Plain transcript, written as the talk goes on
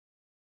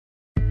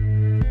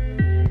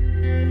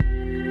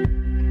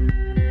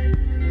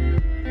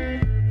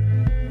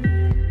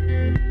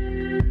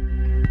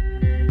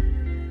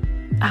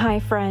Hi,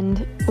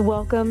 friend.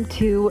 Welcome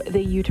to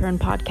the U-Turn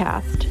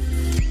podcast.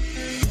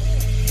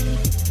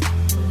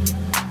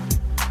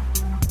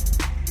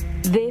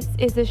 This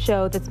is a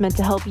show that's meant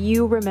to help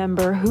you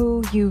remember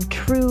who you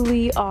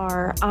truly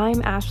are.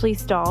 I'm Ashley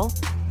Stahl,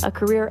 a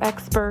career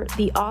expert,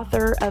 the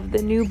author of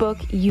the new book,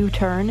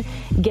 U-Turn,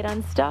 Get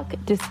Unstuck,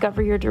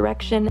 Discover Your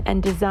Direction,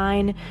 and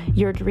Design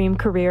Your Dream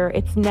Career.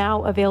 It's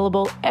now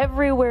available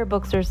everywhere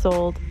books are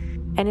sold,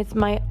 and it's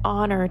my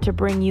honor to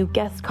bring you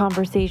guest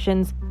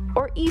conversations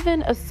or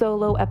even a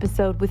solo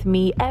episode with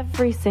me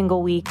every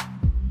single week,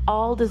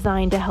 all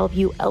designed to help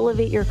you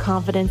elevate your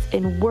confidence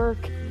in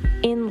work,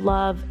 in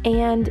love,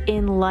 and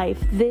in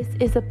life. This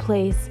is a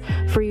place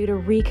for you to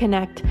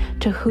reconnect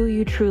to who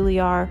you truly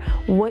are,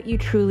 what you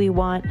truly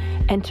want,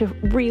 and to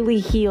really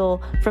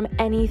heal from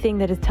anything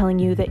that is telling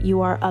you that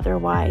you are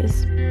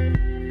otherwise.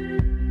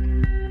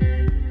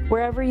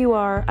 Wherever you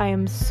are, I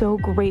am so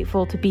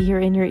grateful to be here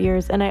in your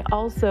ears. And I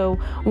also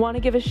want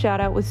to give a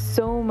shout out with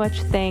so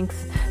much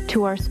thanks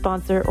to our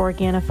sponsor,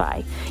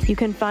 Organifi. You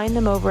can find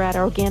them over at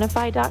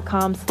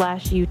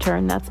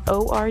Organifi.com/U-Turn. That's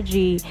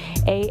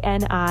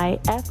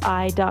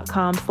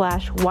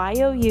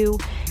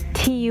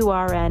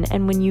Organifi.com/YOUTURN.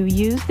 And when you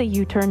use the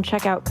U-Turn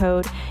checkout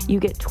code,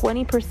 you get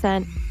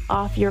 20%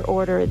 off your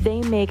order.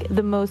 They make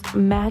the most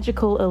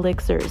magical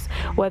elixirs,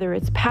 whether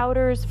it's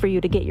powders for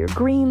you to get your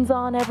greens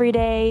on every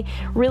day,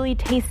 really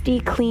tasty,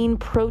 clean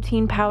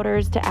protein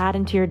powders to add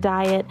into your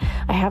diet.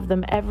 I have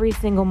them every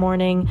single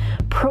morning.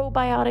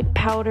 Probiotic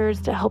powders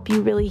to help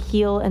you really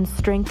heal and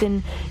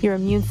strengthen your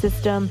immune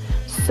system.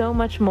 So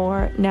much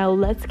more. Now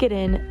let's get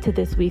into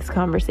this week's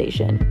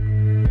conversation.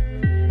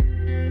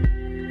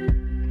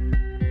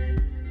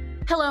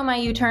 Hello, my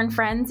U-Turn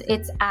friends.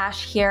 It's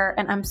Ash here,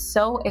 and I'm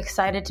so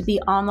excited to be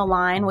on the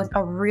line with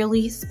a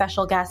really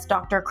special guest,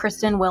 Dr.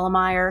 Kristen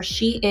Willemeyer.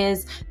 She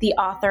is the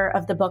author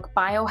of the book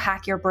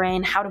Biohack Your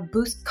Brain: How to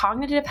Boost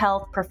Cognitive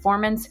Health,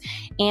 Performance,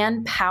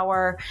 and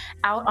Power,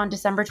 out on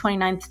December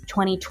 29th,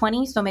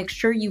 2020. So make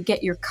sure you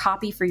get your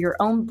copy for your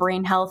own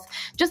brain health.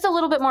 Just a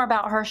little bit more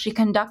about her. She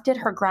conducted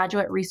her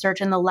graduate research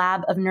in the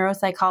lab of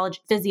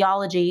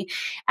neurophysiology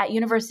at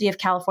University of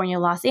California,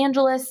 Los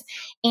Angeles,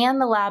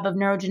 and the lab of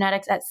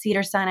neurogenetics at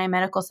Cedars-Sinai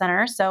Medical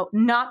Center, so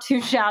not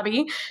too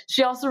shabby.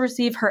 She also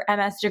received her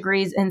MS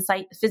degrees in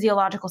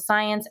physiological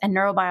science and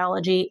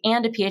neurobiology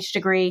and a PhD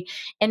degree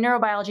in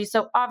neurobiology,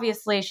 so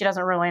obviously she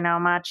doesn't really know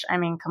much. I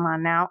mean, come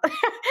on now.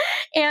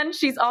 And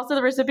she's also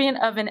the recipient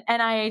of an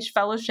NIH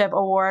Fellowship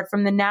Award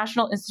from the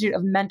National Institute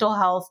of Mental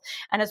Health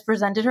and has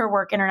presented her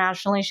work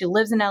internationally. She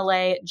lives in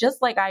LA,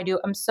 just like I do.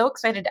 I'm so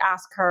excited to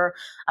ask her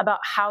about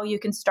how you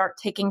can start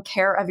taking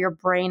care of your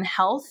brain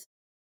health.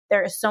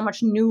 There is so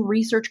much new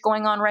research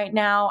going on right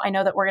now. I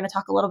know that we're going to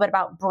talk a little bit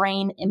about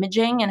brain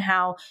imaging and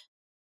how,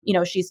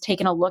 she's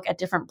taken a look at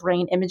different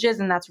brain images,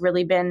 and that's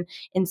really been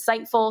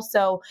insightful.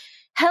 So,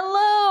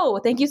 hello.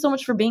 Thank you so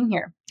much for being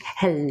here.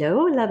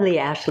 Hello, lovely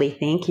Ashley.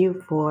 Thank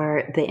you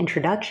for the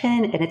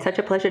introduction, and it's such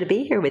a pleasure to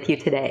be here with you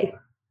today.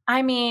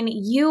 I mean,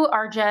 you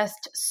are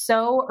just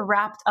so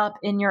wrapped up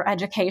in your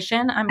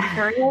education. I'm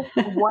curious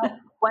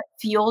what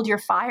fueled your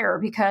fire,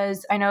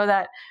 because I know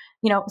that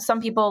some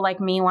people like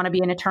me want to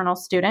be an eternal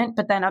student,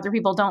 but then other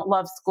people don't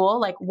love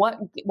school. Like what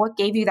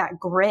gave you that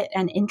grit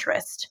and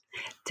interest?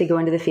 To go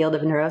into the field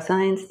of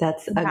neuroscience?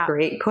 That's a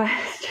great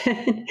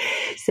question.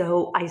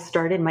 So I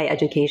started my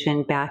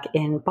education back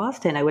in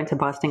Boston. I went to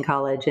Boston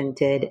College and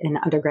did an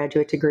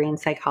undergraduate degree in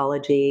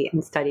psychology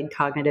and studied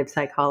cognitive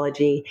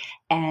psychology.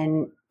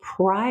 And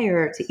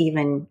prior to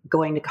even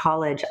going to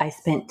college, I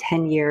spent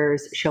 10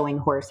 years showing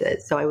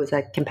horses. So I was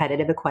a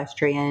competitive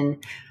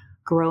equestrian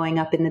growing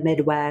up in the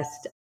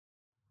Midwest,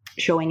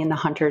 showing in the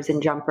hunters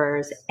and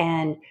jumpers.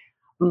 And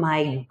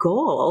my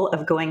goal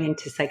of going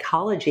into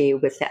psychology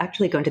was to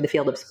actually go into the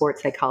field of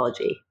sports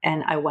psychology.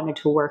 And I wanted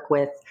to work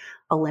with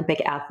Olympic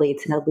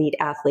athletes and elite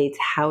athletes,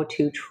 how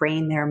to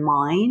train their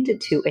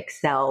mind to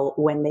excel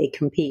when they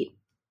compete.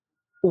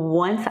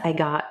 Once I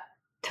got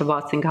to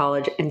Boston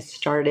College and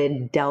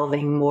started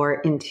delving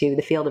more into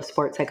the field of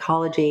sports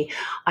psychology,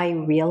 I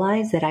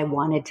realized that I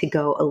wanted to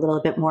go a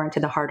little bit more into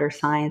the harder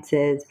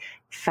sciences,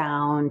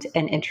 found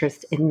an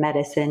interest in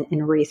medicine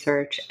and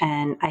research.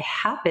 And I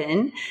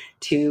happen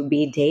to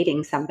be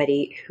dating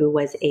somebody who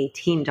was a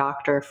team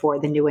doctor for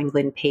the New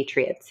England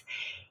Patriots.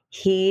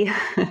 He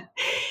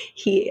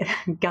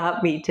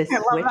got me to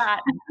switch.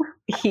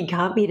 He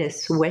got me to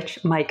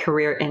switch my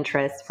career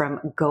interests from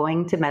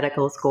going to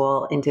medical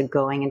school into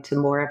going into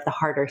more of the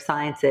harder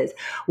sciences.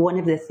 One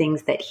of the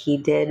things that he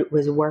did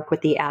was work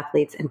with the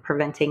athletes in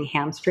preventing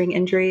hamstring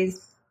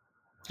injuries.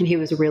 And he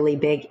was really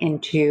big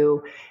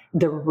into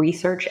the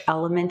research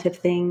element of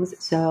things.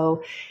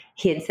 So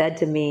he had said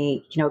to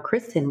me,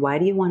 Kristen, why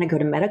do you want to go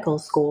to medical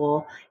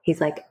school?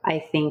 He's like, I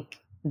think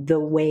the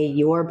way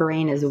your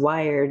brain is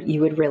wired,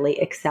 you would really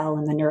excel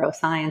in the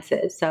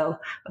neurosciences. So,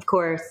 of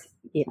course,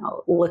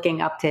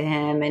 looking up to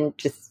him and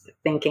just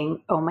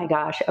thinking, oh my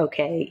gosh,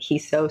 okay,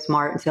 he's so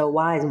smart and so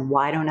wise.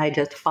 Why don't I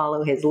just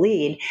follow his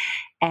lead?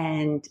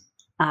 And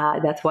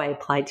That's why I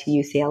applied to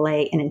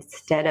UCLA. And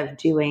instead of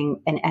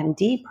doing an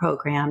MD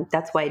program,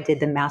 that's why I did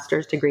the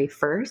master's degree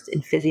first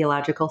in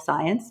physiological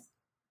science.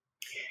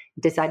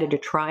 Decided to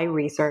try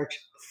research,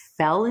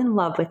 fell in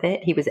love with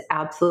it. He was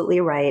absolutely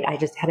right. I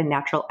just had a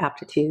natural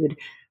aptitude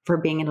for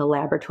being in a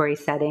laboratory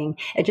setting.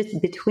 And just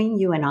between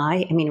you and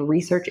I mean,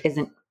 research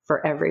isn't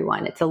for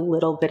everyone. It's a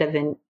little bit of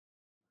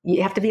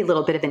you have to be a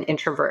little bit of an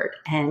introvert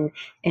and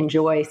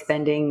enjoy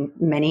spending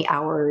many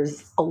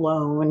hours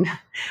alone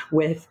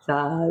with,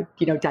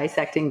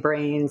 dissecting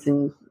brains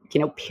and,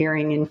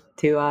 peering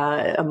into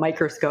a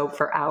microscope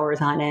for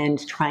hours on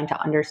end, trying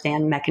to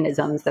understand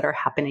mechanisms that are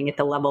happening at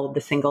the level of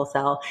the single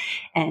cell.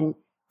 And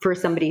for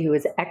somebody who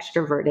is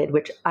extroverted,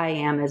 which I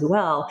am as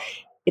well,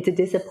 it's a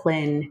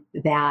discipline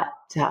that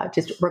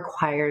just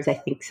requires, I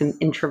think, some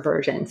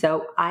introversion.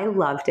 So I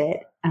loved it,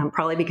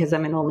 probably because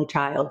I'm an only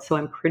child, so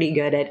I'm pretty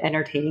good at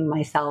entertaining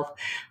myself.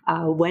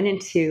 Went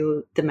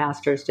into the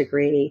master's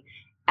degree,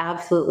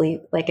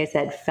 absolutely, like I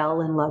said, fell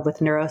in love with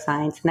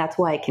neuroscience. And that's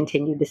why I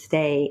continued to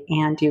stay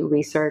and do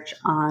research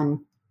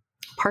on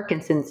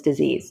Parkinson's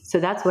disease. So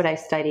that's what I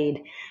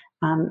studied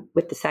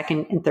with the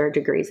second and third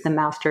degrees, the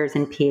master's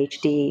and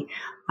PhD.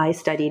 I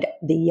studied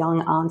the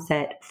young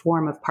onset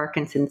form of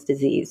Parkinson's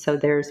disease. So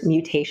there's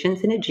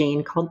mutations in a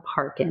gene called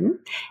Parkin.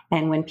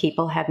 And when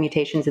people have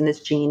mutations in this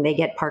gene, they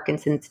get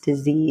Parkinson's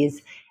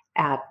disease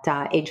at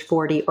age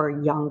 40 or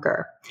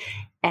younger.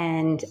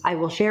 And I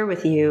will share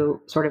with you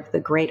sort of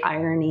the great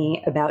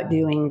irony about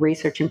doing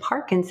research in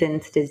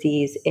Parkinson's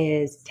disease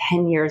is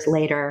 10 years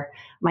later,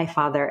 my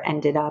father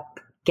ended up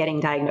getting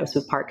diagnosed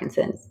with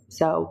Parkinson's.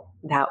 So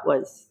that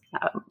was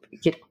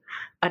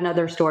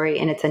another story,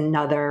 and it's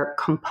another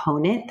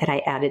component that I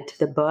added to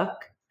the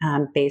book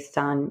based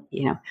on,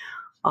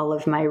 all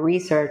of my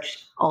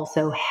research,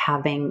 also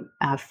having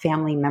a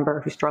family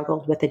member who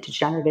struggled with a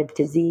degenerative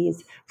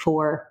disease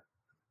for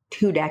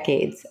 2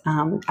 decades.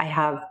 I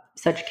have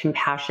such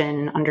compassion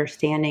and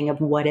understanding of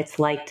what it's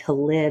like to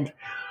live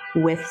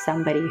with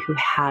somebody who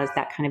has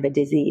that kind of a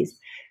disease.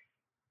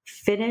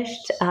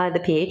 Finished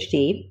the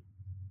PhD.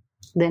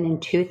 Then in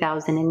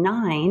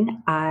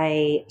 2009,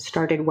 I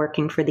started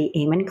working for the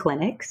Amen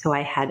Clinic. So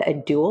I had a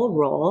dual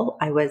role.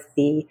 I was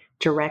the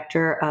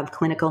director of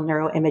clinical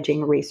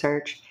neuroimaging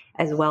research,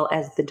 as well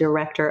as the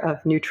director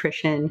of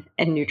nutrition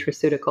and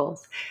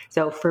nutraceuticals.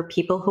 So for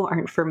people who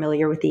aren't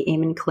familiar with the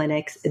Amen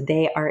Clinics,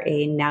 they are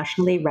a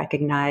nationally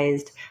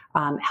recognized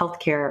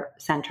healthcare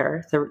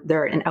center. So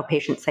they're an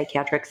outpatient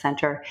psychiatric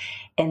center,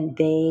 and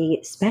they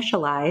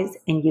specialize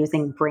in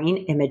using brain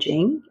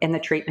imaging in the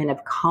treatment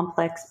of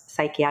complex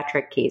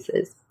psychiatric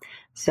cases.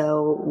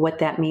 So what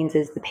that means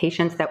is the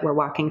patients that were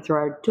walking through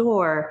our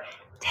door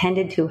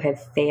tended to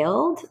have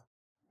failed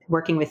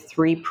working with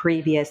 3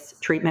 previous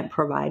treatment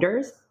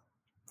providers,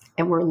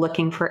 and we're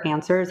looking for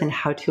answers and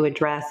how to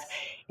address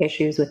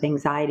issues with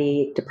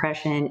anxiety,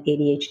 depression,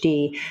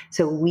 ADHD.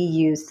 So we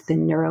used the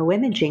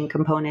neuroimaging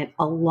component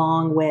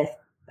along with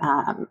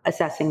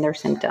assessing their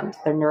symptoms,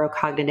 their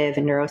neurocognitive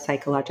and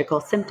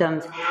neuropsychological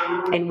symptoms,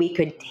 and we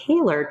could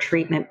tailor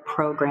treatment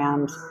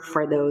programs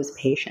for those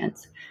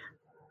patients.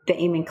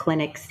 The Amen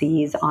Clinic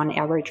sees on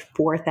average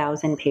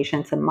 4,000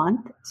 patients a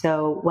month.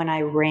 So when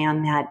I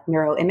ran that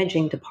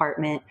neuroimaging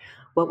department,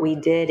 what we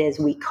did is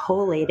we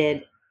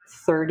collated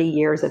 30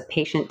 years of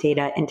patient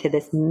data into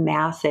this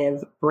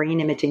massive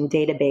brain imaging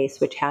database,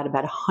 which had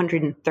about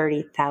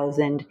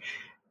 130,000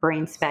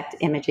 brain SPECT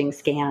imaging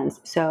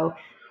scans. So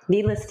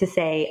needless to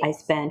say, I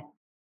spent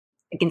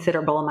a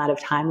considerable amount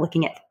of time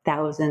looking at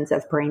thousands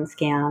of brain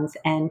scans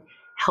and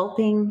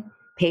helping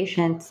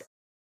patients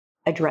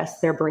address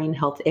their brain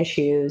health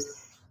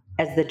issues.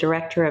 As the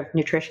director of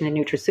nutrition and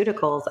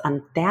nutraceuticals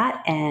on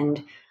that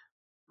end,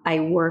 I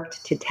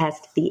worked to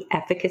test the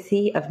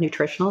efficacy of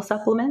nutritional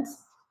supplements.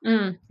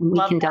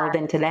 We can delve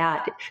into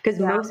that because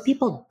most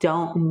people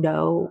don't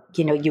know,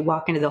 you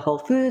walk into the Whole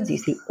Foods, you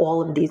see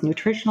all of these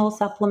nutritional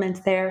supplements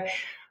there,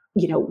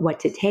 what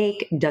to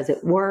take, does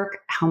it work,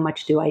 how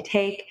much do I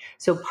take?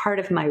 So part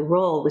of my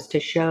role was to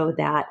show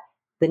that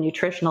the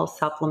nutritional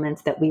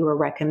supplements that we were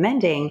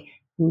recommending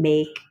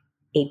make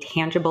a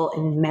tangible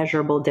and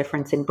measurable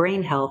difference in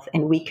brain health.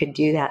 And we could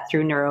do that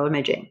through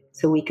neuroimaging.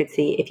 So we could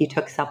see if you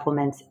took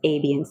supplements A,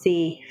 B, and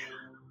C,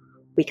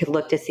 we could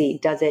look to see,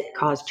 does it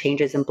cause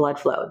changes in blood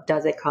flow?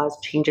 Does it cause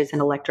changes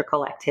in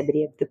electrical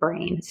activity of the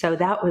brain? So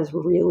that was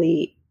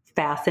really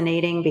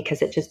fascinating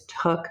because it just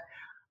took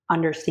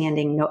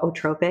understanding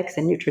nootropics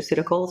and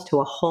nutraceuticals to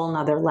a whole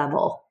nother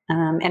level.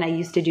 And I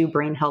used to do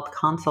brain health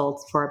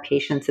consults for our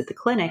patients at the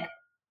clinic,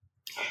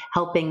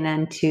 helping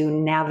them to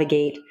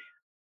navigate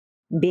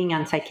being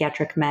on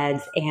psychiatric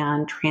meds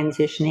and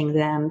transitioning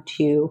them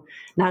to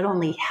not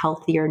only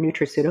healthier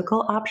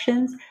nutraceutical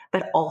options,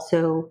 but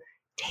also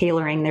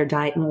tailoring their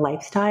diet and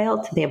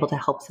lifestyle to be able to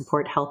help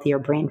support healthier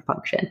brain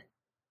function.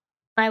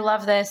 I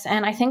love this.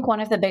 And I think one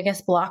of the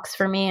biggest blocks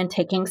for me in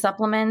taking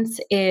supplements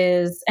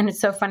is, and it's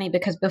so funny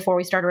because before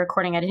we started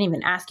recording, I didn't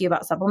even ask you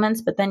about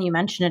supplements, but then you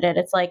mentioned it.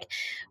 It's like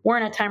we're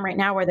in a time right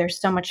now where there's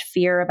so much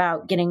fear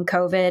about getting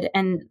COVID.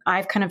 And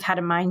I've kind of had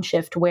a mind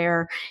shift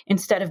where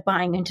instead of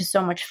buying into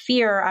so much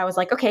fear, I was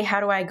like, okay,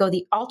 how do I go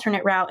the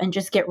alternate route and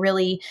just get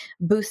really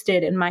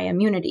boosted in my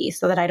immunity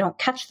so that I don't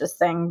catch this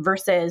thing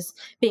versus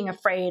being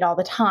afraid all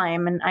the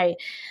time. And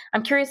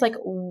I'm curious, like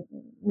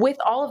with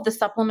all of the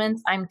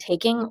supplements I'm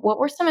taking, what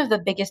were some of the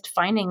biggest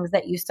findings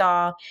that you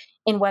saw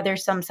in whether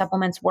some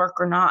supplements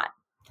work or not?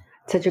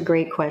 Such a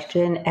great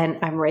question. And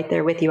I'm right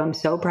there with you. I'm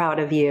so proud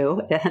of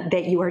you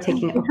that you are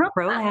taking a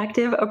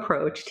proactive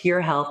approach to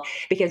your health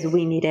because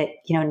we need it,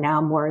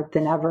 now more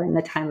than ever in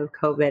the time of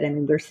COVID. I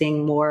mean, we're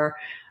seeing more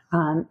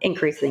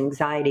increased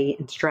anxiety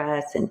and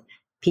stress and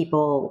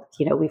people,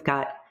 we've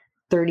got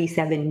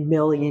 37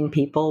 million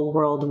people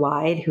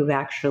worldwide who've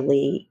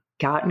actually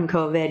gotten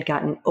COVID,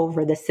 gotten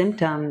over the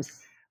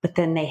symptoms, but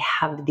then they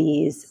have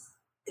these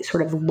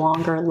sort of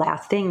longer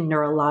lasting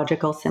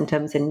neurological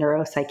symptoms and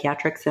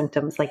neuropsychiatric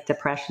symptoms like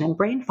depression and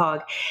brain fog.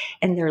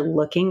 And they're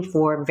looking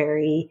for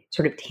very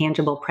sort of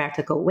tangible,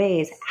 practical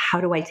ways.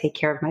 How do I take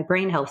care of my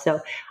brain health? So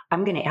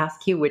I'm going to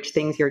ask you which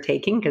things you're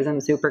taking because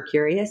I'm super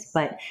curious.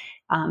 But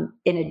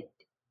in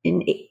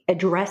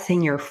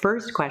addressing your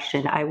first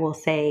question, I will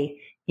say,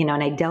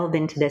 and I delve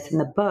into this in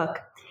the book,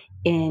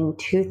 in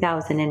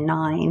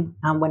 2009,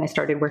 when I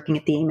started working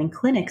at the Amen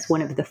Clinics,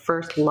 one of the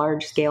first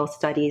large-scale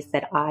studies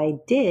that I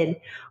did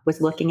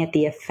was looking at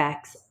the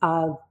effects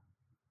of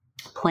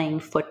playing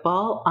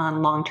football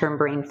on long-term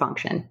brain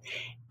function.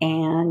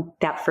 And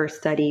that first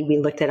study, we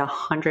looked at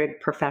 100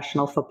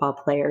 professional football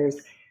players,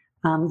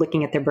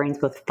 looking at their brains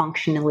both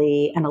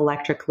functionally and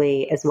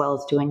electrically, as well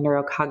as doing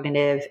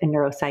neurocognitive and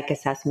neuropsych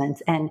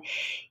assessments. And,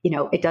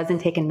 it doesn't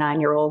take a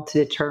 9-year-old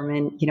to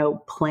determine,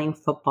 playing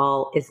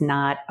football is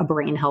not a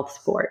brain health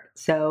sport.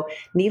 So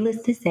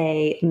needless to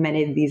say,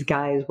 many of these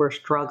guys were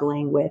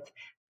struggling with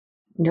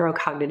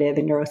neurocognitive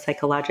and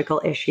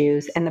neuropsychological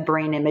issues, and the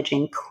brain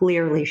imaging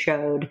clearly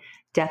showed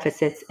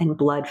deficits in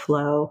blood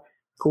flow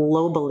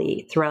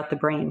globally throughout the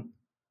brain.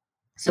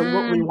 So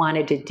what we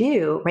wanted to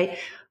do, right?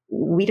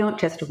 We don't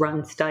just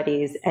run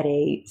studies at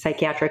a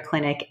psychiatric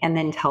clinic and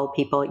then tell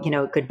people,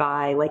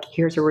 goodbye, like,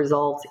 here's a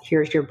result,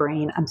 here's your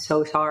brain, I'm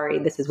so sorry,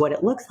 this is what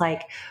it looks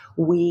like.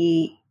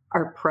 We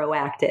are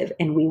proactive,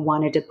 and we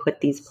wanted to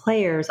put these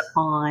players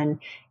on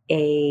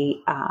a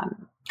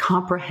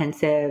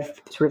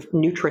comprehensive sort of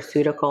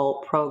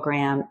nutraceutical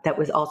program that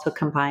was also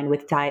combined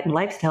with diet and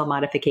lifestyle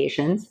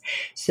modifications.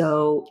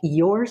 So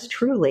yours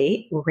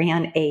truly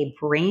ran a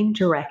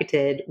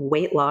brain-directed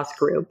weight loss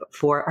group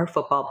for our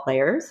football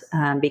players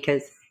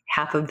because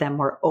half of them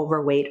were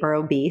overweight or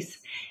obese,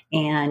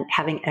 and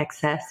having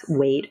excess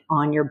weight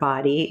on your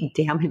body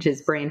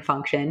damages brain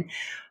function.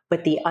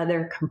 But the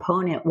other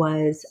component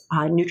was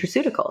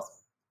nutraceuticals.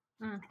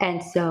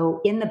 And so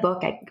in the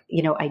book,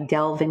 I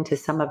delve into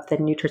some of the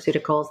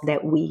nutraceuticals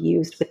that we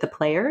used with the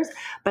players,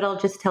 but I'll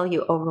just tell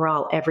you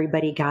overall,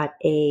 everybody got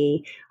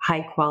a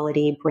high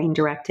quality brain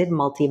directed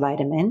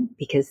multivitamin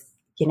because,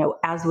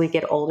 as we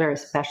get older,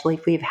 especially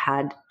if we've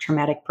had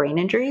traumatic brain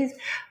injuries,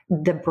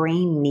 the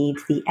brain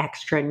needs the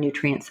extra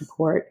nutrient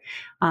support.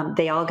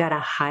 They all got a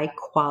high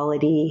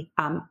quality,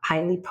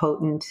 highly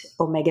potent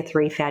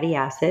omega-3 fatty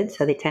acid.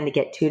 So they tend to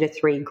get 2 to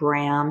 3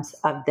 grams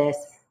of this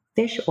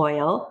fish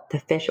oil. The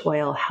fish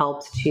oil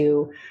helps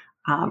to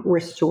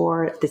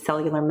restore the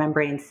cellular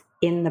membranes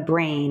in the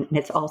brain, and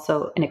it's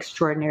also an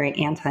extraordinary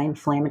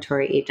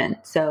anti-inflammatory agent.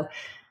 So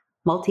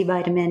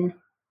multivitamin,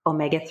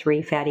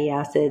 omega-3 fatty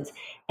acids,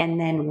 and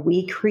then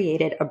we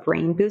created a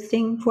brain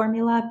boosting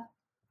formula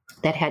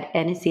that had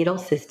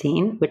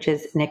N-acetylcysteine, which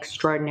is an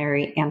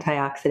extraordinary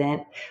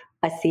antioxidant,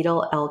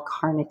 acetyl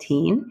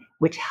L-carnitine,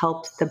 which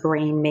helps the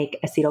brain make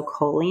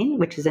acetylcholine,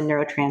 which is a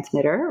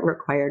neurotransmitter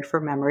required for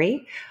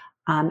memory.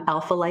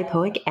 Alpha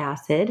lipoic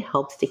acid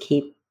helps to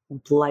keep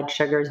blood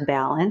sugars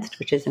balanced,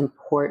 which is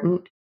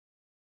important,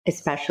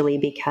 especially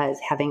because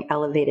having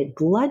elevated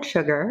blood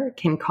sugar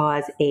can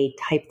cause a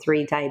type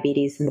 3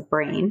 diabetes in the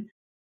brain.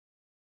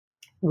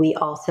 We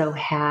also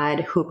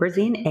had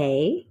huperzine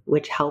A,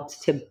 which helps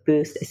to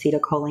boost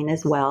acetylcholine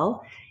as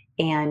well,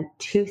 and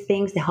 2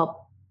 things to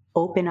help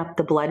open up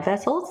the blood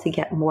vessels to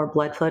get more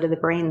blood flow to the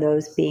brain,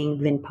 those being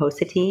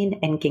vinpocetine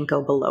and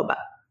ginkgo biloba.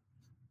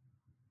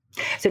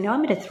 So now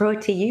I'm going to throw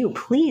it to you.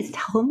 Please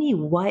tell me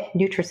what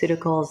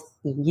nutraceuticals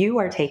you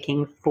are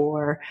taking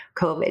for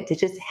COVID to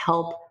just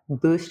help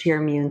boost your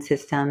immune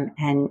system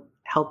and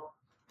help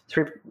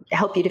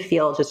you to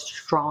feel just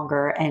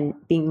stronger and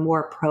being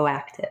more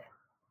proactive.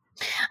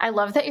 I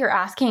love that you're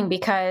asking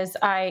because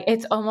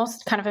it's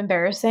almost kind of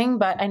embarrassing,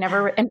 but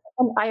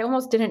I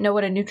almost didn't know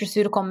what a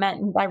nutraceutical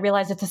meant. I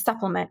realized it's a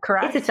supplement,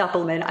 correct? It's a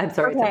supplement. I'm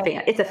sorry.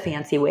 Okay. It's a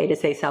fancy way to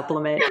say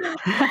supplement.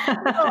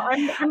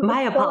 No,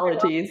 My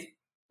apologies.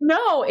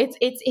 No, it's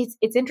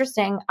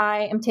interesting.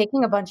 I am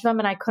taking a bunch of them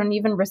and I couldn't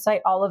even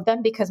recite all of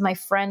them because my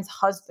friend's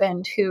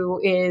husband,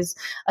 who is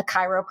a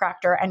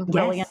chiropractor and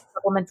brilliant Yes.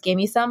 supplements, gave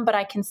me some. But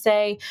I can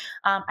say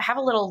I have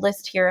a little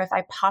list here. If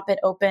I pop it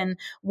open,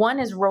 one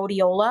is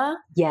rhodiola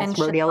Yes. and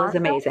Rhodiola is shiitake.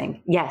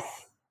 amazing.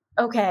 Yes.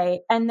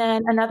 Okay, and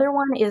then another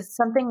one is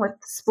something with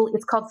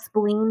it's called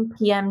Spleen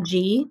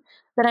PMG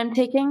that I'm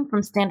taking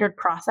from Standard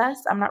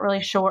Process. I'm not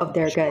really Oh,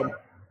 they're sure. good.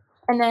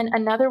 And then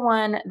another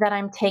one that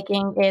I'm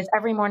taking is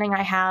every morning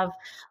I have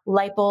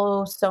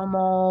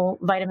liposomal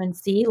vitamin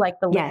C, like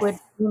the liquid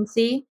Yes. vitamin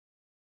C.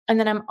 And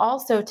then I'm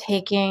also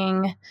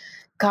taking,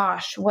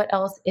 gosh, what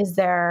else is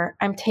there?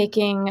 I'm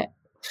taking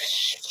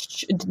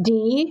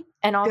D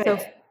and also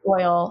Good.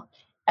 oil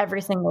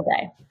every single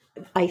day.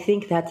 I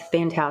think that's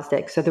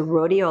fantastic. So the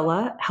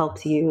rhodiola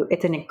helps you.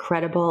 It's an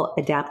incredible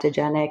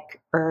adaptogenic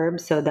herb.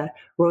 So the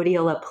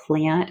rhodiola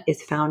plant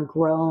is found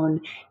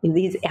grown.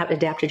 These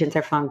adaptogens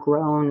are found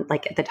grown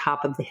like at the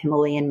top of the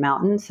Himalayan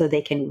mountains, so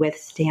they can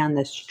withstand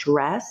the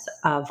stress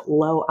of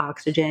low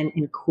oxygen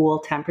and cool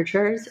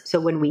temperatures. So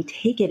when we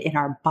take it in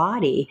our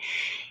body,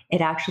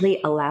 it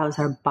actually allows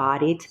our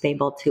body to be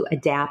able to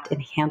adapt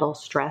and handle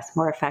stress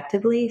more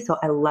effectively. So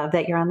I love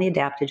that you're on the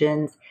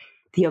adaptogens.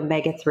 The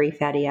omega-3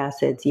 fatty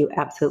acids you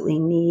absolutely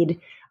need,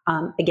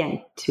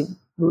 again, to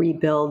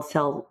rebuild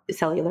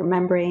cellular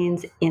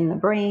membranes in the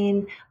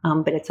brain,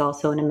 but it's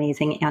also an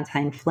amazing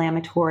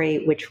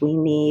anti-inflammatory, which we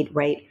need,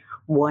 right?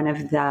 One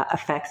of the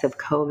effects of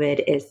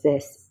COVID is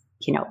this,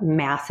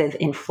 massive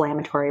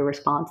inflammatory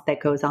response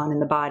that goes on in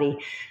the body.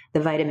 The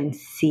vitamin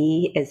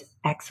C is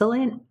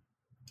excellent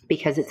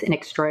because it's an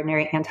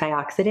extraordinary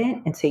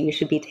antioxidant. And so you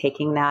should be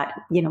taking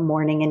that,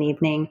 morning and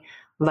evening.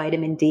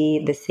 Vitamin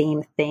D, the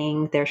same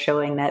thing. They're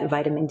showing that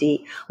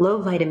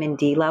low vitamin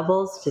D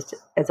levels, just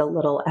as a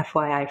little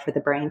FYI for the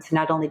brain. So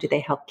not only do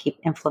they help keep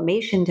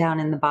inflammation down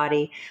in the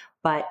body,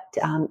 but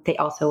they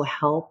also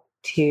help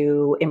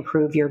to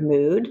improve your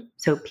mood.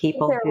 So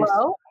people who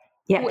Low?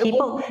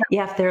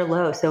 if they're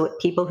low. So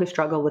people who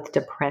struggle with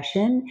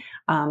depression,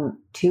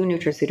 two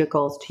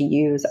nutraceuticals to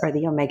use are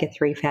the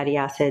omega-3 fatty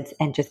acids,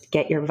 and just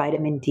get your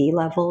vitamin D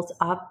levels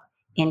up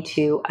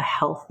into a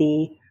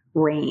healthy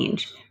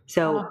range.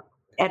 So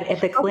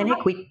at the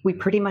clinic, we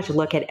pretty much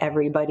look at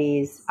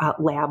everybody's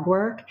lab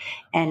work,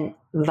 and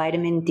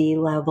vitamin D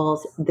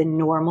levels, the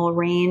normal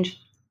range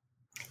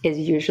is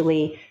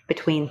usually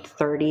between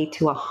 30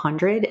 to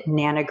 100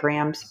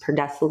 nanograms per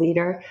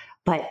deciliter.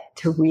 But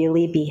to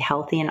really be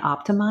healthy and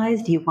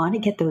optimized, you want to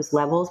get those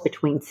levels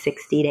between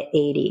 60 to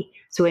 80.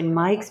 So in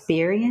my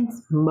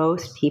experience,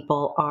 most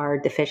people are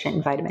deficient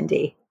in vitamin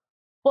D.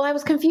 Well, I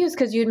was confused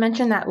because you had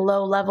mentioned that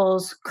low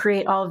levels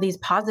create all of these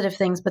positive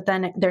things, but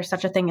then there's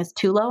such a thing as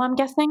too low, I'm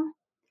guessing?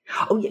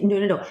 Oh, yeah,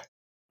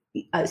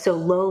 no. So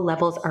low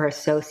levels are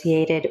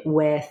associated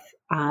with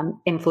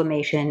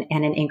inflammation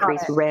and an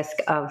increased risk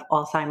of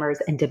Alzheimer's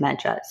and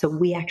dementia. So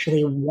we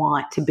actually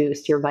want to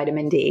boost your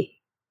vitamin D.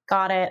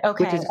 Got it.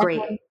 Okay. Which is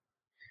great.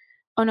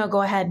 Oh, no,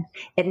 go ahead.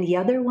 And the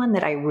other one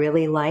that I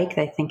really like,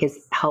 that I think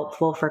is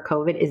helpful for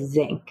COVID, is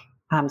zinc.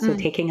 So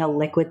taking a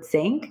liquid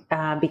zinc,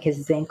 because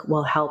zinc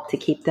will help to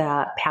keep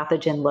the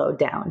pathogen load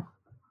down.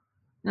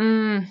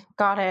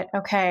 Got it.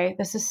 Okay.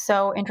 This is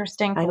so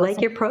interesting. I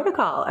like your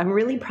protocol. I'm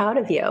really proud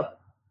of you.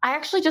 I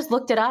actually just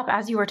looked it up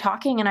as you were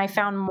talking and I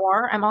found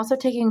more. I'm also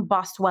taking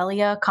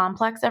Boswellia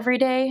complex every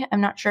day.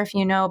 I'm not sure if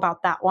you know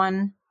about that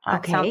one.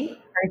 It sounds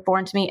very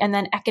foreign to me. And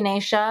then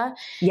echinacea.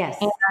 Yes.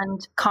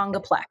 And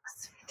congaplex.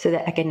 So the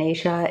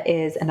echinacea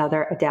is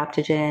another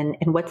adaptogen.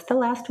 And what's the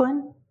last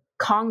one?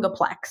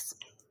 Congaplex.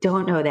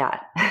 Don't know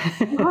that.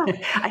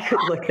 I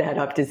could look that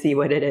up to see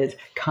what it is.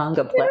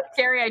 Congaplex. It's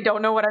scary. I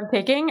don't know what I'm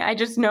taking. I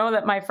just know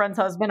that my friend's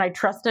husband, I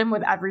trust him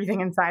with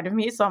everything inside of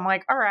me. So I'm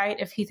like, all right,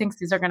 if he thinks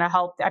these are going to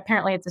help.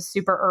 Apparently it's a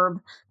super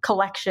herb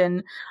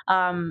collection.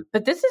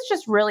 But this is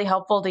just really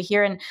helpful to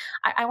hear. And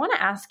I want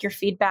to ask your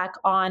feedback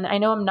on, I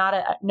know I'm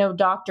not no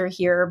doctor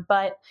here,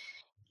 but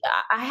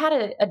I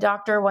had a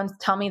doctor once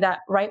tell me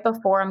that right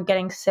before I'm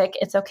getting sick,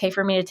 it's okay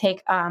for me to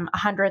take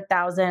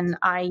 100,000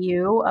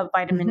 IU of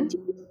vitamin D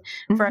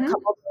for a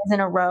couple of days in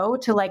a row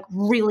to like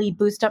really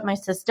boost up my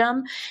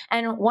system.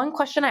 And one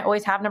question I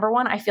always have, number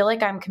one, I feel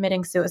like I'm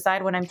committing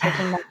suicide when I'm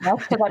taking that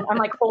milk because I'm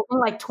like holding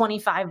like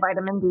 25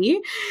 vitamin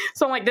D.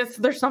 So I'm like,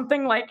 there's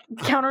something like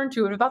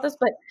counterintuitive about this.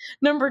 But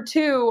number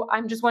two,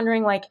 I'm just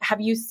wondering, like, have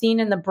you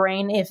seen in the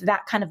brain if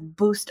that kind of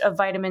boost of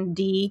vitamin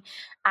D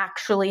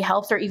actually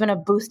helps, or even a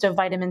boost of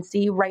vitamin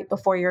C right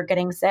before you're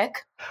getting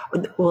sick?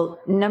 Well,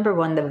 number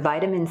one, the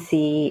vitamin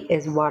C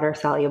is water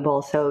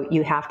soluble, so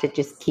you have to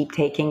just keep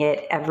taking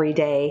it every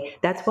day.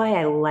 That's why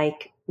I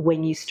like,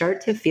 when you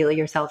start to feel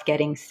yourself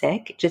getting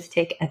sick, just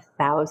take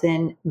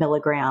 1,000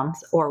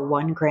 milligrams or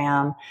 1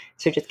 gram.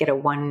 So just get a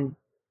 1,000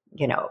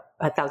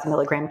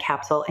 milligram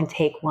capsule and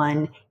take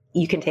one.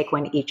 You can take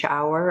one each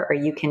hour, or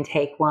you can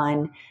take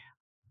one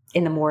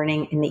in the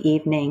morning, in the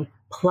evening.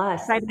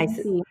 Plus,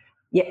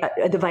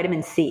 the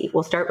vitamin C.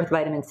 We'll start with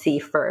vitamin C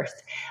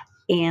first.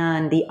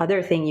 And the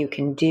other thing you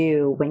can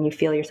do when you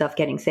feel yourself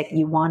getting sick,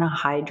 you want to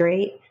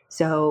hydrate.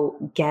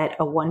 So get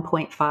a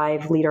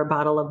 1.5 liter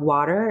bottle of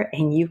water,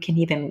 and you can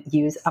even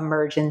use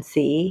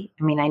Emergen-C.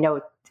 I mean, I know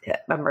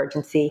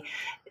Emergen-C,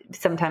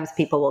 sometimes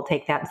people will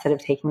take that instead of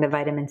taking the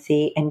vitamin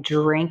C, and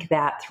drink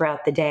that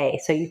throughout the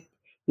day. So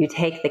you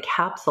take the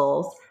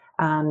capsules,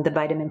 the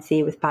vitamin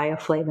C with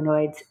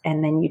bioflavonoids,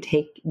 and then you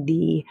take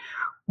the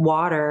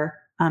water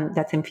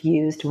that's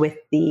infused with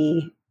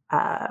the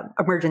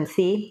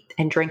Emergen-C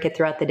and drink it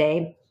throughout the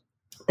day.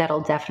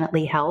 That'll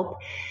definitely help.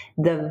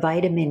 The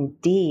vitamin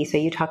D, so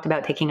you talked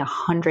about taking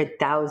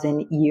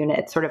 100,000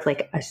 units, sort of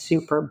like a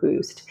super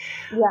boost.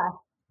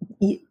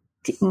 Yeah.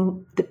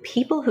 The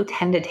people who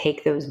tend to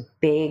take those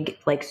big,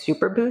 like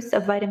super boosts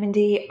of vitamin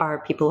D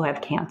are people who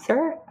have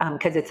cancer,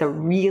 because it's a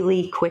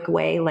really quick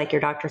way, like your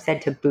doctor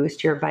said, to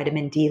boost your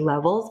vitamin D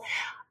levels.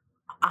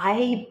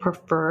 I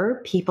prefer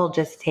people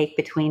just take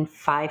between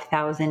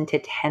 5,000 to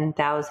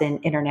 10,000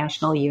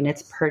 international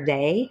units per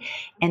day.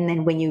 And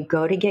then when you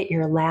go to get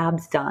your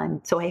labs done,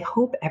 so I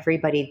hope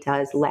everybody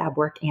does lab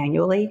work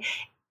annually.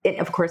 And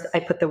of course, I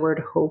put the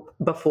word hope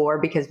before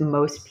because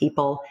most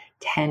people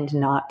tend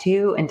not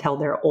to until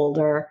they're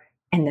older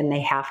and then they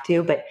have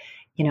to. But,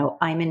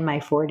 I'm in my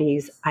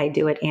 40s. I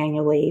do it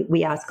annually.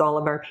 We ask all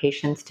of our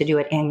patients to do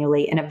it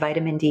annually. And a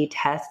vitamin D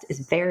test is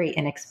very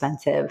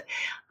inexpensive.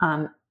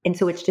 And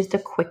so it's just a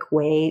quick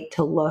way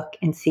to look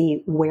and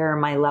see where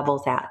my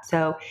level's at.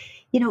 So,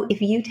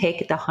 if you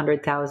take the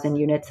 100,000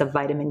 units of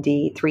vitamin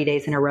D 3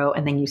 days in a row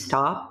and then you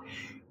stop,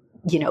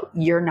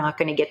 you're not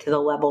going to get to the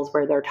levels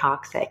where they're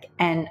toxic.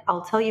 And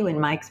I'll tell you, in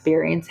my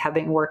experience,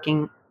 having worked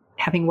in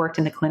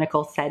the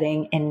clinical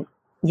setting and,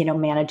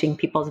 managing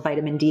people's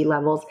vitamin D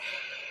levels,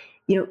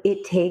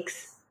 it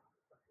takes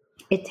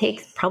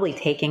probably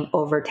taking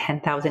over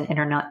 10,000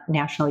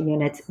 international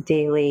units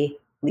daily.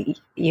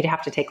 You'd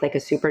have to take like a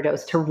super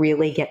dose to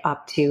really get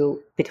up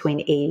to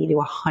between 80 to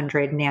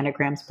 100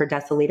 nanograms per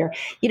deciliter.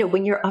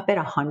 When you're up at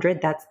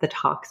 100, that's the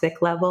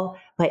toxic level.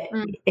 But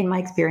in my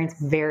experience,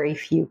 very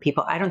few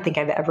people, I don't think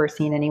I've ever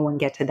seen anyone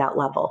get to that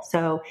level.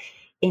 So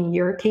in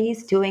your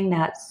case, doing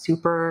that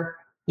super,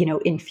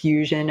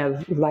 infusion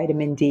of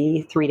vitamin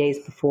D 3 days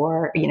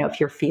before, if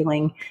you're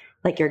feeling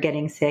like you're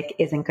getting sick,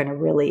 isn't going to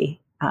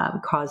really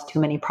cause too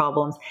many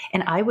problems.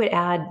 And I would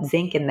add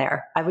zinc in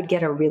there. I would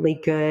get a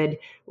really good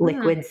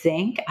liquid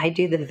zinc. I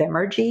do the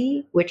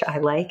Vimergy, which I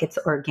like. It's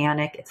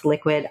organic. It's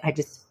liquid. I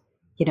just,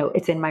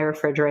 it's in my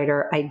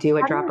refrigerator. I do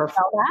a dropper. How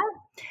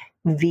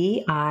do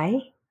you spell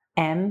that?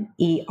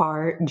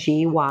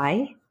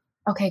 Vimergy.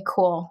 Okay,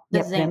 cool.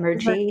 Yep,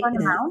 Vimergy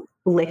is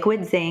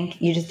liquid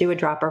zinc. You just do a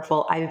dropper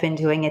full. I've been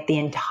doing it the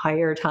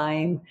entire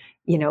time,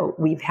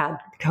 we've had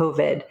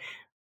COVID.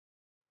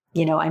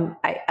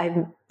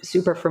 I'm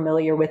super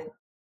familiar with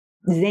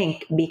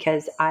zinc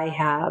because I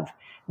have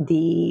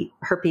the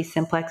herpes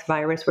simplex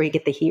virus where you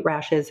get the heat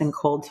rashes and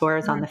cold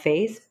sores on the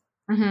face.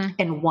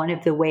 And one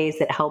of the ways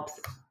that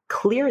helps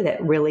clear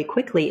that really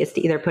quickly is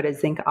to either put a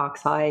zinc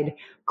oxide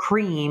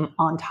cream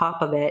on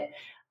top of it,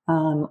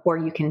 or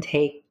you can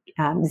take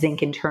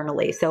zinc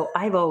internally. So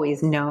I've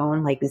always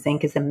known like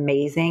zinc is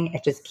amazing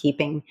at just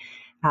keeping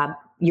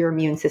your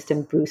immune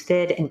system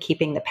boosted and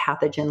keeping the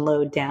pathogen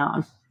load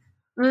down.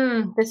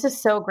 This is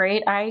so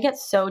great. I get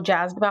so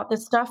jazzed about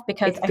this stuff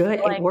because it's good.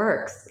 It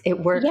works. It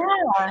works.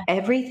 Yeah.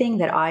 Everything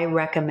that I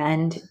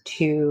recommend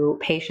to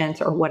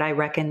patients, or what I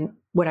recommend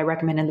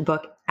in the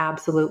book,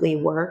 absolutely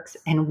works.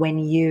 And when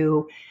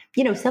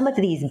some of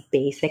these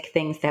basic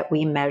things that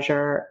we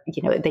measure,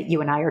 that you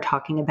and I are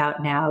talking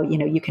about now,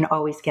 you can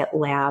always get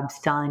labs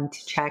done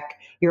to check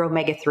your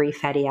omega-3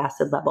 fatty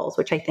acid levels,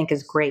 which I think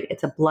is great.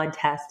 It's a blood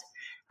test,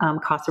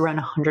 costs around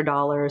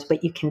 $100,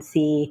 but you can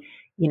see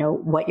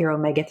what your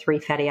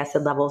omega-3 fatty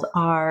acid levels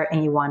are,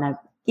 and you want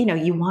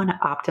to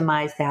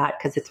optimize that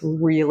because it's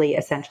really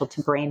essential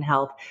to brain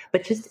health.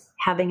 But just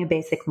having a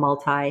basic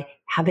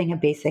having a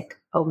basic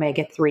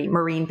omega-3,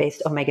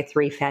 marine-based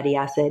omega-3 fatty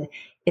acid,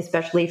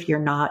 especially if you're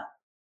not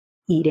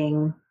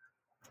eating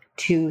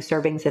 2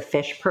 servings of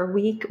fish per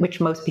week, which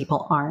most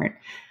people aren't,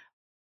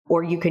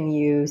 or you can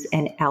use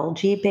an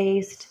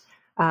algae-based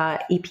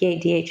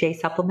EPA DHA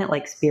supplement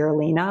like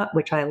spirulina,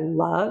 which I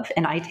love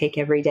and I take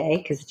every day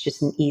because it's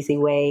just an easy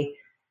way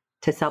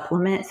to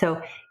supplement. So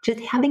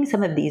just having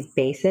some of these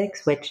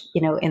basics, which,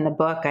 in the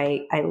book,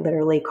 I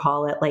literally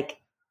call it like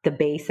the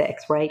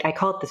basics, right? I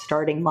call it the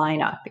starting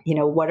lineup.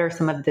 What are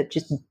some of the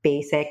just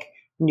basic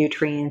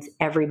nutrients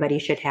everybody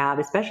should have,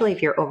 especially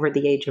if you're over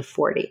the age of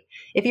 40.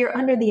 If you're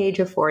under the age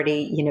of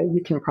 40,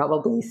 you can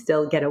probably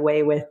still get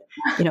away with,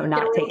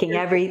 not taking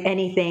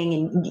anything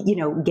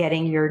and,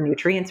 getting your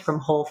nutrients from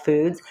whole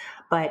foods.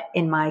 But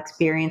in my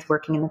experience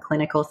working in the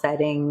clinical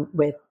setting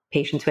with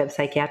patients who have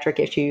psychiatric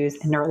issues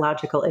and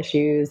neurological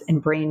issues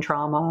and brain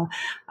trauma,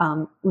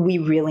 we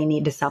really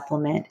need to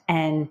supplement.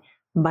 And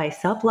by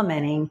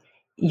supplementing,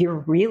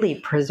 you're really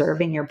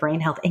preserving your brain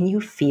health and you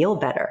feel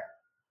better.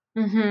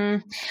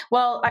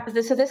 Well,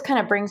 so this kind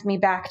of brings me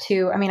back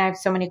to, I have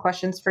so many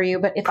questions for you,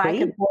 but if I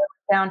could boil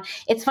it down,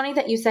 it's funny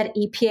that you said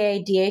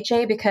EPA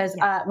DHA because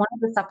one of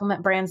the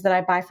supplement brands that I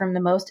buy from the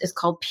most is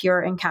called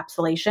Pure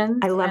Encapsulations.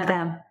 I love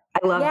them.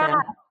 I love them.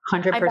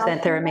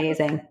 100%. They're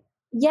amazing.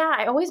 Yeah,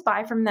 I always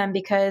buy from them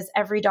because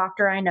every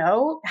doctor I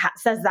know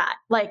says that.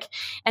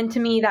 And to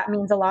me, that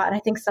means a lot. And I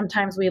think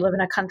sometimes we live in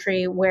a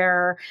country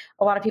where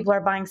a lot of people are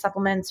buying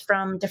supplements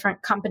from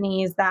different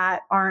companies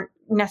that aren't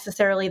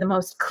necessarily the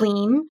most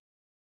clean.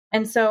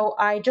 And so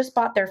I just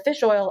bought their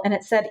fish oil and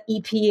it said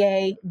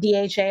EPA,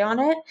 DHA on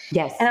it.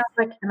 Yes. And I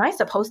was like, am I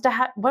supposed to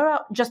have, what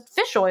about just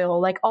fish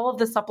oil? Like all of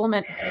the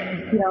supplement,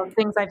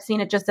 things I've seen,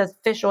 it just says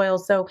fish oil.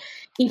 So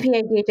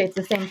EPA, DHA, it's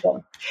the same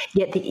thing.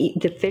 Yeah,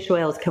 the fish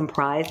oil is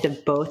comprised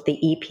of both the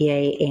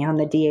EPA and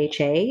the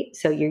DHA.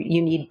 So you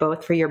need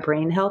both for your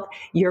brain health.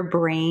 Your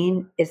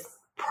brain is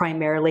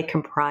primarily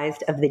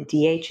comprised of the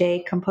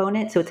DHA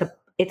component. So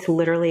it's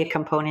literally a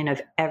component of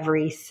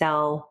every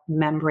cell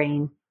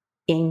membrane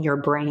in your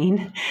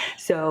brain.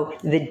 So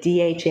the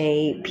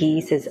DHA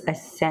piece is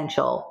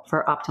essential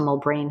for optimal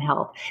brain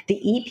health.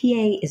 The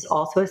EPA is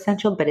also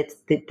essential, but it's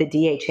the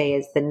DHA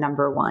is the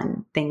number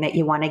one thing that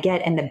you want to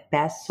get. And the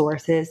best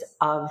sources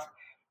of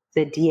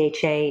the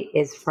DHA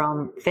is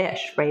from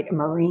fish, right?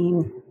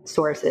 Marine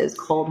sources,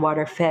 cold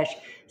water fish,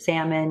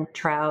 salmon,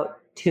 trout,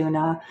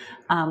 tuna.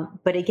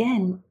 But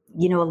again,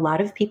 a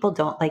lot of people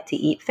don't like to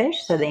eat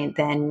fish. So they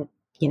then,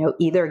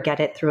 either get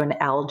it through an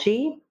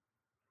algae,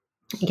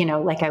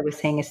 like I was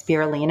saying, a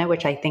spirulina,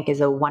 which I think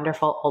is a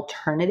wonderful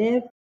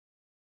alternative.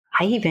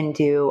 I even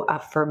do a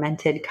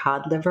fermented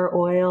cod liver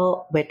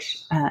oil,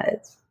 which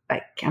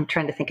I'm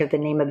trying to think of the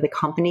name of the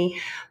company.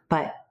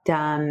 But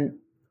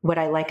what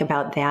I like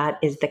about that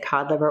is the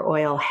cod liver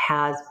oil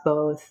has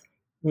both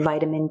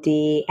vitamin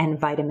D and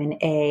vitamin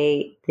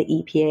A, the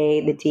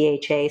EPA, the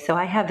DHA. So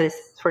I have this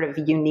sort of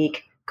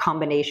unique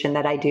combination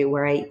that I do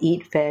where I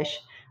eat fish,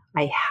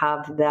 I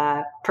have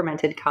the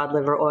fermented cod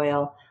liver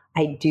oil,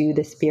 I do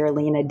the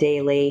spirulina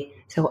daily.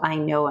 So I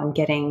know I'm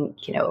getting,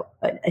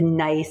 a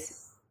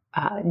nice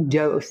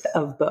dose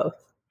of both.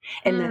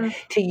 And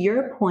to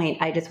your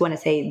point, I just want to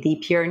say the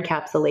Pure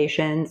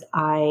Encapsulations,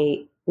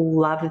 I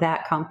love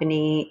that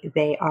company.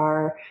 They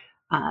are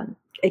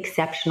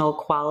exceptional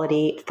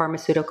quality,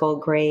 pharmaceutical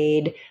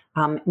grade,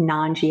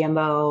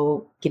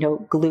 non-GMO,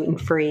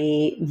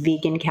 gluten-free,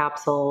 vegan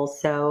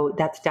capsules. So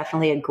that's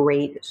definitely a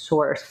great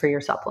source for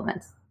your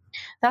supplements.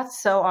 That's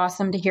so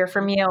awesome to hear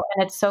from you.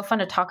 And it's so fun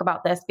to talk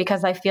about this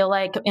because I feel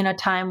like in a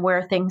time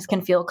where things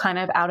can feel kind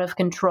of out of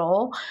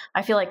control,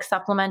 I feel like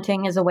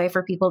supplementing is a way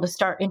for people to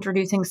start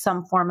introducing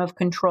some form of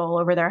control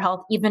over their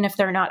health, even if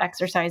they're not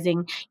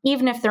exercising,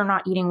 even if they're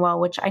not eating well,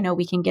 which I know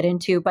we can get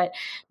into. But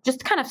just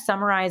to kind of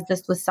summarize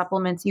this with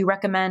supplements, you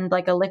recommend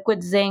like a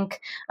liquid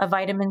zinc, a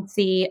vitamin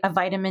C, a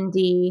vitamin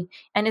D.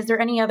 And is there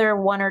any other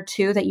one or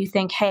two that you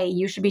think, hey,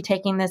 you should be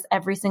taking this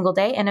every single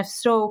day? And if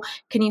so,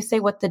 can you say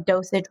what the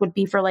dosage would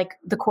be for like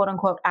the quote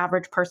unquote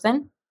average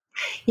person?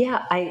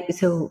 Yeah.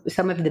 So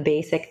some of the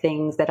basic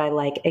things that I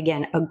like,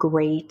 again, a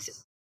great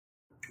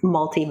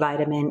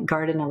multivitamin.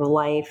 Garden of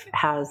Life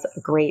has a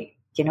great,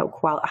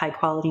 high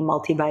quality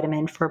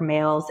multivitamin for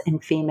males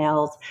and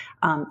females.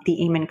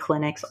 The Amen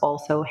Clinics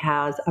also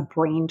has a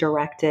brain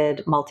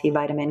directed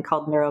multivitamin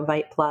called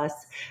NeuroVite Plus.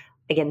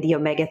 Again, the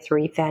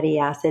omega-3 fatty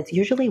acids,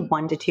 usually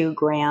 1 to 2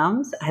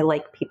 grams. I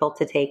like people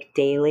to take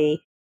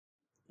daily,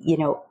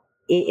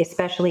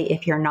 especially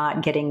if you're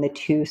not getting the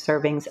 2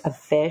 servings of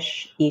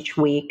fish each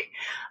week.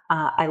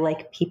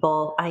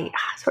 I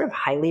sort of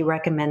highly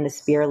recommend the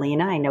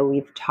spirulina. I know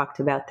we've talked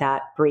about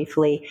that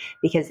briefly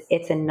because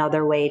it's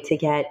another way to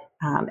get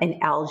an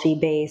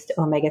algae-based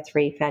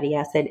omega-3 fatty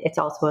acid. It's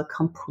also a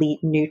complete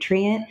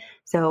nutrient.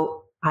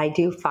 So I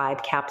do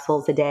 5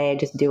 capsules a day. I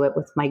just do it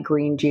with my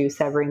green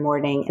juice every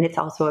morning. And it's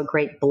also a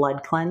great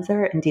blood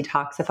cleanser and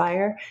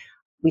detoxifier.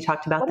 We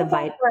talked about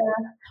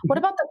what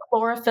about the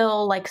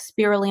chlorophyll, like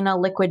spirulina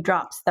liquid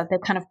drops that they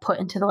kind of put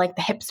into the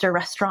hipster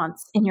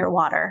restaurants in your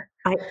water?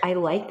 I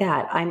like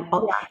that.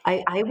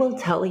 I will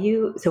tell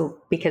you,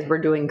 so because we're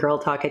doing girl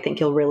talk, I think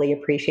you'll really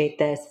appreciate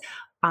this.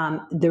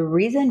 The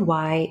reason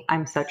why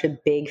I'm such a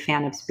big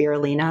fan of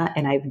spirulina,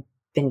 and I've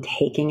been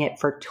taking it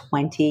for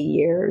 20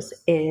 years,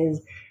 is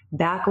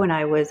back when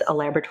I was a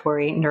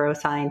laboratory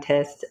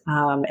neuroscientist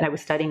and I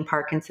was studying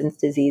Parkinson's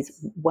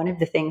disease, one of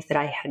the things that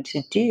I had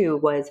to do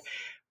was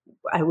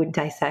I would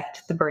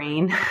dissect the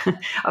brain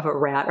of a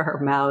rat or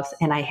a mouse,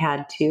 and I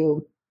had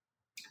to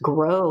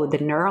grow the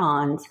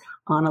neurons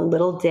on a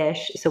little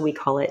dish. So we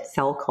call it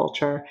cell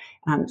culture.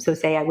 So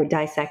say I would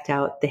dissect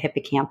out the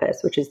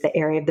hippocampus, which is the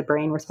area of the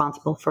brain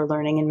responsible for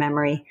learning and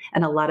memory.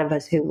 And a lot of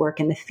us who work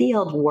in the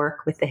field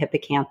work with the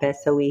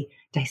hippocampus. So we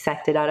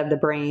dissect it out of the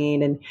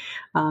brain,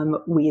 and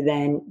we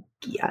then,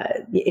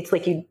 it's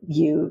like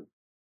you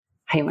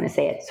how do you want to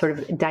say it, sort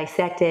of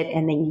dissect it,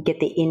 and then you get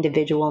the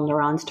individual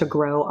neurons to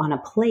grow on a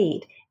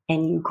plate.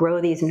 And you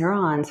grow these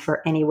neurons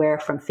for anywhere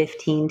from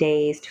 15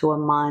 days to a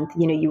month.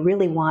 You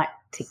really want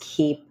to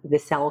keep the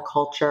cell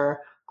culture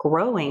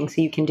growing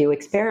so you can do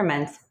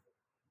experiments.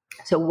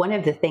 So one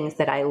of the things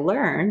that I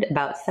learned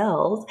about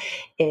cells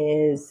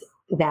is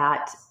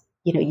that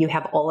you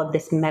have all of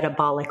this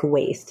metabolic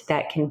waste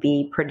that can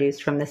be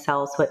produced from the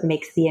cells. So it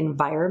makes the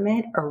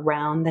environment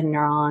around the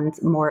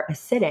neurons more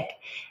acidic.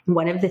 And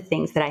one of the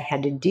things that I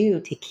had to do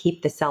to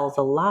keep the cells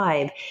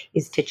alive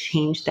is to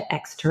change the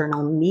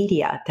external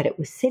media that it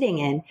was sitting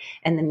in.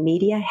 And the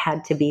media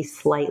had to be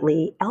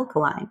slightly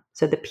alkaline.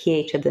 So the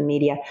pH of the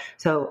media.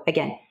 So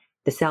again,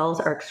 the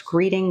cells are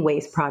excreting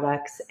waste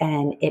products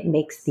and it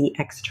makes the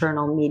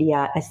external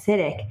media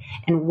acidic.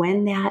 And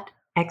when that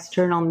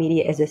external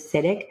media is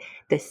acidic,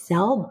 the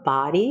cell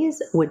bodies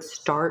would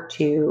start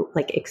to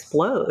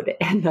explode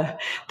and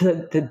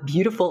the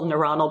beautiful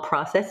neuronal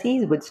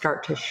processes would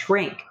start to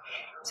shrink.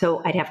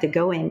 So I'd have to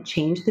go in,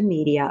 change the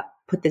media,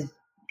 put this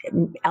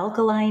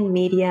alkaline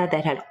media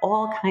that had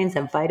all kinds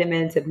of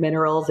vitamins and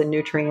minerals and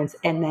nutrients,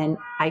 and then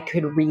I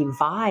could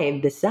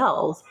revive the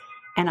cells.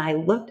 And I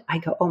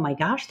go, oh my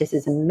gosh, this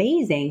is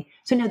amazing.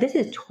 So now this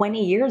is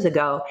 20 years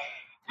ago.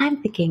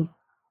 I'm thinking,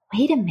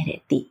 wait a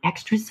minute, the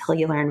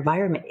extracellular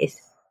environment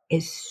is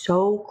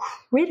so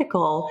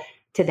critical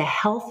to the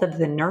health of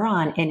the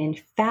neuron. And in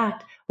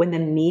fact, when the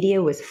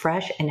media was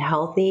fresh and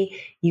healthy,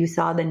 you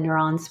saw the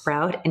neuron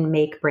sprout and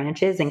make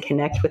branches and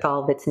connect with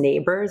all of its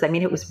neighbors. I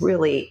mean, it was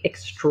really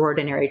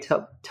extraordinary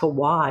to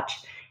watch.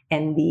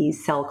 And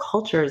these cell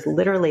cultures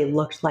literally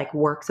looked like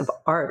works of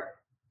art.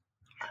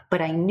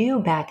 But I knew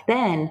back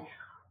then,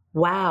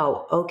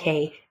 wow,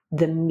 okay,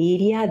 the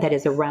media that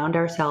is around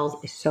our cells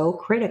is so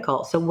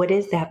critical. So what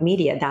is that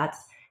media? That's,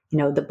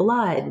 the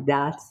blood,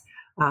 that's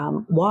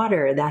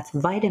water, that's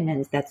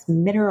vitamins, that's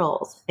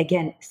minerals,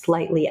 again,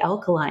 slightly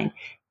alkaline.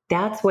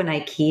 That's when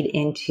I keyed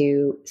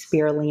into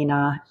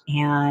spirulina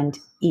and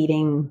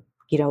eating,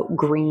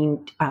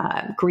 green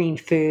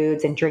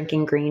foods and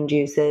drinking green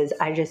juices.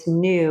 I just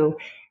knew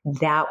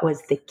that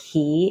was the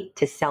key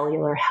to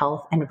cellular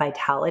health and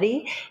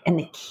vitality, and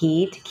the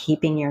key to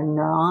keeping your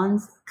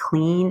neurons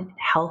clean,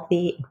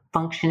 healthy,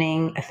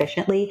 functioning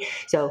efficiently.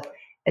 So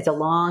it's a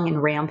long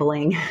and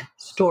rambling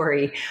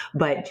story,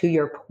 but to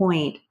your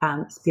point,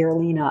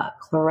 spirulina,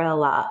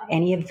 chlorella,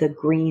 any of the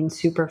green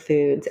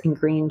superfoods and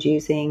green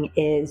juicing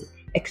is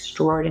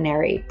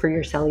extraordinary for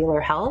your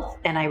cellular health.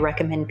 And I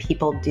recommend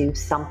people do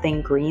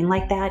something green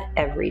like that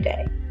every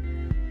day.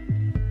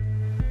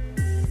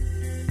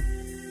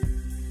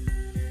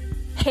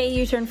 Hey,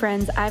 U-Turn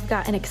friends, I've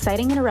got an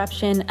exciting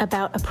interruption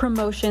about a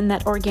promotion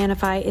that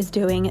Organifi is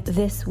doing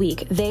this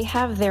week. They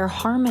have their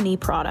Harmony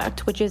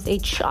product, which is a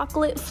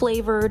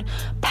chocolate-flavored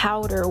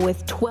powder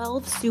with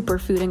 12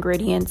 superfood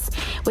ingredients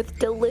with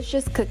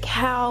delicious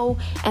cacao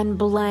and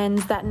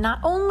blends that not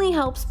only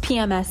helps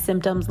PMS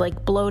symptoms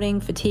like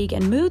bloating, fatigue,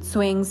 and mood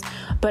swings,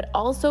 but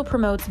also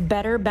promotes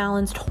better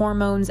balanced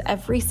hormones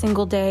every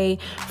single day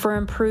for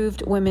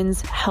improved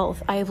women's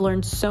health. I have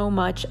learned so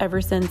much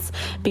ever since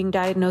being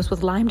diagnosed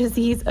with Lyme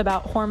disease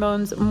about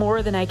hormones,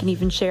 more than I can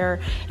even share,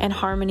 and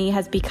Harmony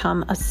has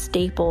become a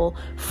staple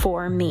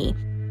for me.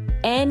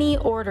 Any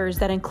orders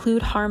that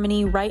include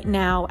Harmony right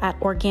now at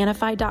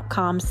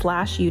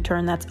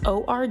Organifi.com/U-turn, that's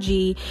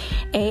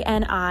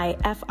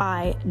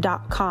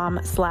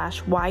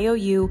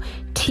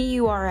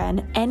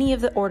Organifi.com/YOUTURN, any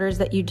of the orders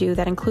that you do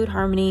that include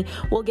Harmony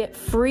will get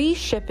free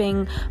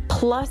shipping,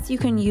 plus you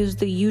can use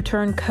the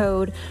U-turn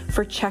code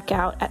for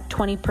checkout at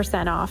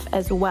 20% off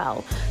as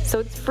well. So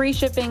it's free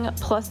shipping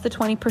plus the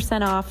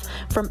 20% off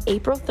from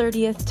April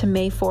 30th to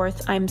May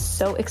 4th. I'm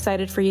so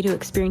excited for you to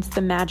experience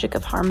the magic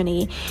of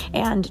Harmony,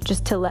 and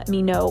just to let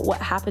me know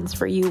what happens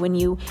for you when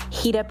you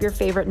heat up your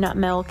favorite nut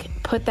milk,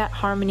 put that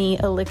Harmony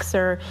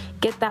elixir,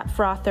 get that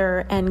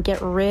frother, and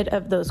get rid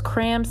of those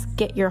cramps,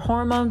 get your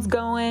hormones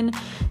going.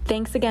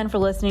 Thanks again for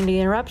listening to The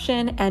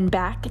Interruption, and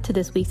back to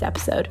this week's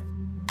episode.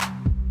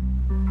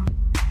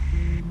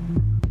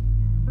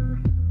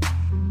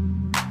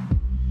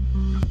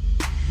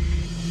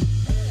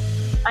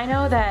 I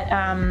know that,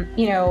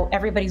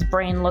 everybody's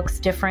brain looks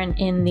different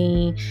in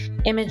the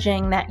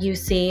imaging that you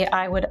see.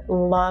 I would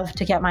love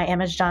to get my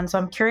image done. So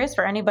I'm curious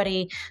for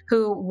anybody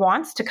who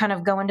wants to kind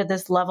of go into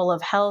this level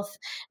of health.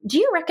 Do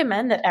you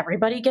recommend that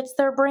everybody gets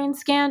their brain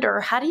scanned,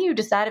 or how do you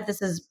decide if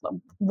this is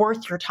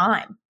worth your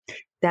time?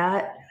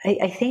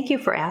 I thank you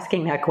for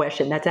asking that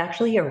question. That's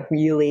actually a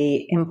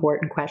really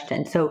important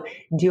question. So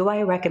do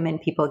I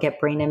recommend people get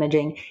brain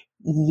imaging?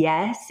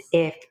 Yes,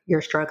 if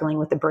you're struggling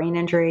with a brain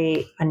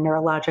injury, a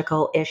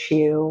neurological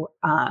issue,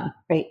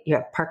 right? You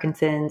have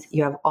Parkinson's,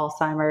 you have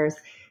Alzheimer's,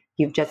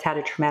 you've just had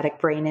a traumatic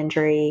brain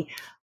injury,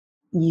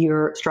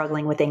 you're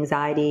struggling with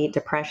anxiety,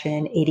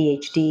 depression,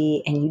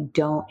 ADHD, and you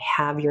don't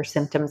have your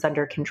symptoms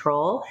under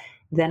control,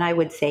 then I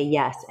would say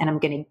yes. And I'm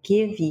going to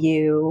give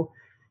you,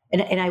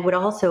 and I would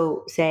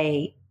also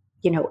say,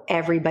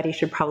 everybody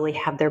should probably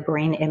have their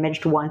brain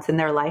imaged once in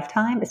their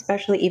lifetime,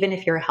 especially even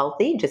if you're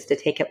healthy, just to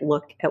take a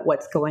look at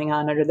what's going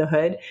on under the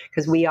hood.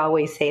 Because we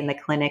always say in the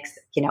clinics,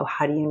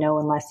 how do you know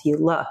unless you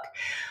look?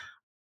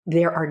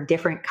 There are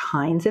different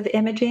kinds of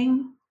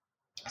imaging.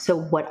 So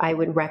what I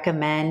would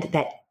recommend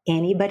that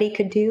anybody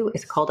could do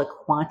is called a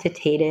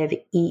quantitative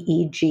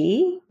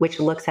EEG, which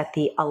looks at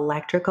the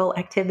electrical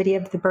activity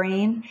of the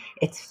brain.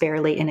 It's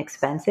fairly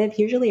inexpensive,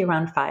 usually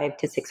around $500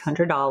 to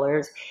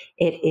 $600.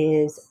 It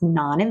is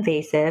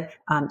non-invasive,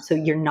 so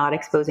you're not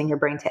exposing your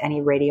brain to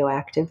any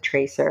radioactive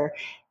tracer.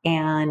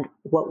 And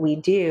what we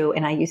do,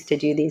 and I used to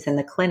do these in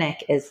the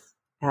clinic, is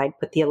I'd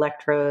put the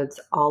electrodes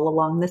all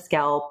along the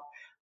scalp,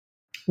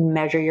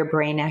 measure your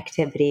brain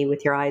activity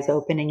with your eyes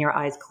open and your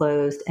eyes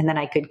closed, and then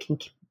I could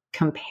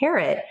compare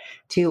it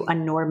to a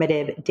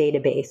normative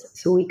database.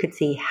 So we could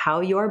see how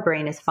your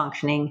brain is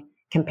functioning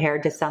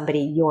compared to somebody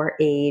your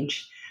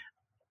age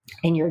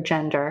and your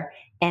gender.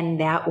 And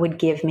that would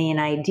give me an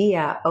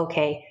idea.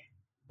 Okay,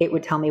 it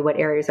would tell me what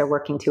areas are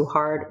working too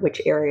hard,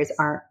 which areas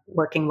aren't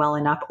working well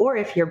enough, or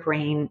if your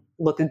brain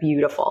looks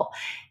beautiful.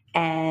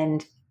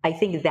 And I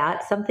think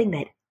that's something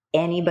that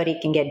anybody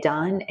can get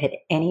done at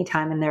any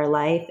time in their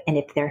life. And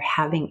if they're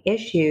having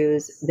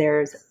issues,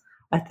 there's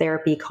a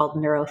therapy called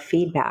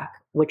neurofeedback,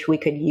 which we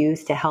could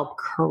use to help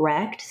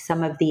correct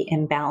some of the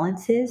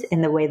imbalances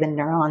in the way the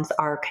neurons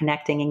are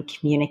connecting and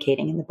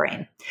communicating in the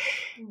brain.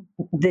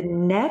 The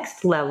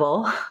next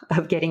level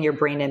of getting your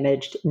brain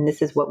imaged, and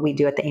this is what we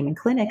do at the Amen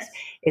Clinics,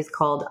 is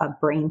called a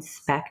brain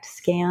SPECT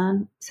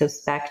scan. So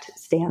SPECT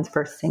stands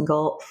for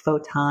single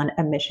photon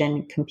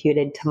emission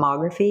computed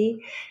tomography.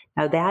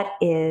 Now that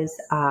is,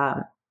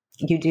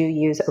 you do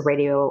use a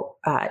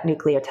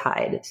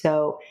radionucleotide.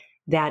 So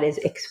that is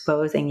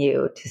exposing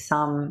you to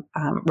some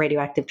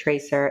radioactive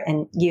tracer.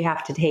 And you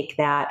have to take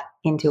that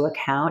into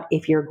account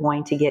if you're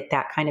going to get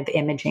that kind of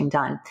imaging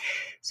done.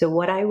 So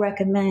what I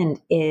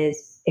recommend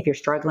is, if you're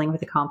struggling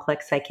with a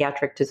complex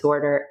psychiatric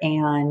disorder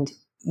and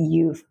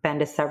you've been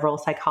to several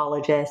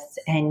psychologists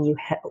and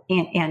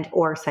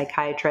or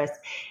psychiatrists,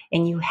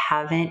 and you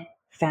haven't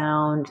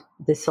found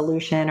the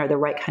solution or the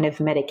right kind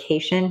of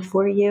medication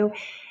for you,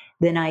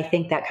 then I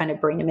think that kind of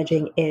brain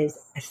imaging is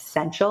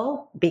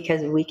essential,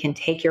 because we can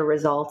take your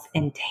results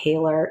and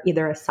tailor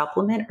either a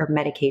supplement or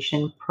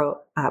medication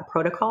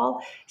protocol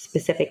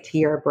specific to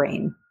your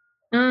brain.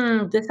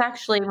 This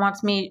actually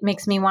makes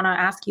me want to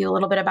ask you a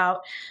little bit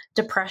about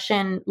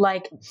depression.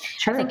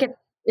 Sure. I think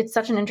it's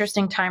such an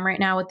interesting time right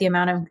now with the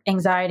amount of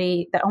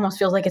anxiety that almost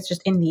feels like it's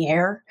just in the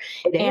air.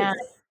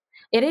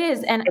 It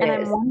is. And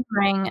I'm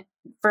wondering,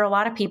 for a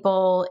lot of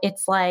people,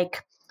 it's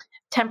like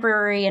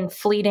temporary and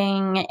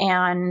fleeting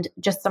and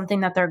just something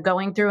that they're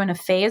going through in a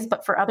phase.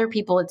 But for other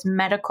people, it's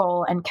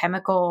medical and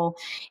chemical.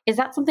 Is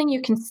that something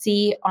you can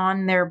see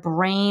on their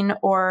brain,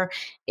 or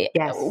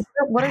yes,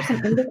 what are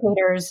some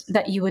indicators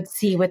that you would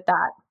see with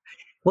that?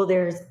 Well,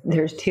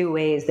 there's two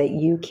ways that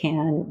you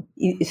can.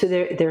 So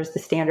there's the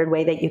standard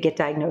way that you get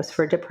diagnosed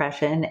for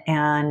depression,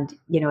 and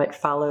it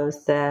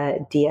follows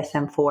the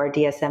DSM-4,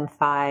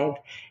 DSM-5,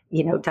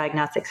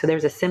 diagnostics. So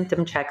there's a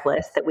symptom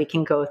checklist that we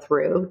can go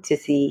through to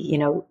see,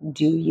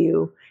 do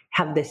you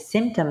have the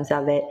symptoms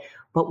of it?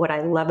 But what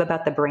I love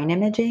about the brain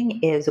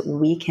imaging is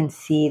we can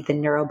see the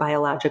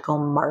neurobiological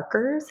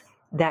markers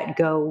that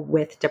go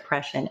with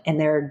depression, and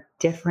there are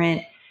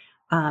different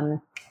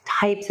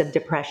types of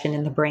depression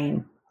in the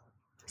brain.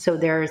 So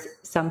there's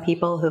some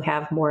people who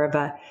have more of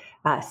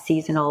a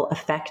seasonal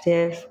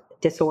affective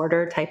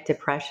disorder type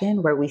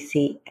depression, where we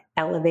see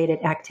elevated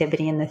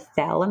activity in the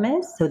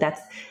thalamus. So that's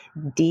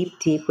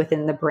deep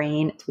within the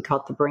brain. We call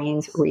it the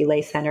brain's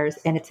relay centers,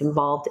 and it's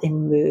involved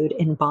in mood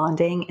and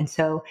bonding. And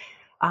so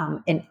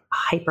an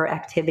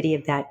hyperactivity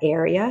of that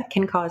area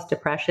can cause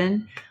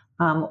depression.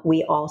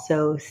 We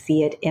also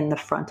see it in the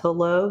frontal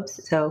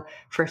lobes. So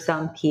for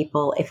some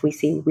people, if we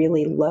see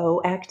really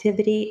low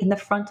activity in the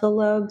frontal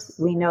lobes,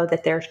 we know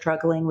that they're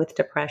struggling with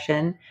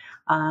depression.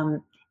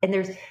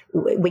 And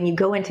when you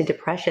go into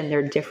depression, there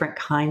are different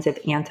kinds of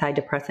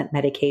antidepressant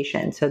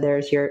medication. So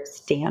there's your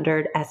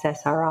standard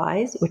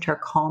SSRIs, which are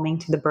calming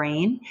to the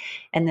brain.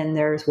 And then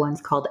there's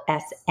ones called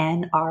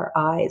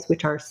SNRIs,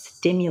 which are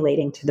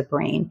stimulating to the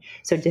brain.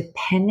 So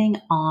depending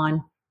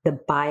on the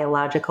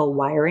biological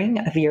wiring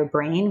of your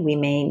brain, we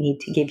may need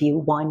to give you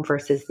one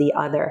versus the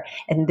other.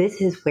 And this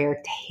is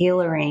where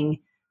tailoring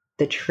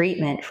the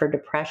treatment for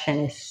depression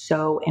is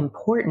so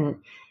important,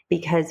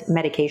 because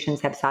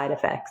medications have side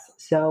effects.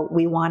 So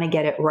we want to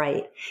get it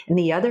right. And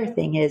the other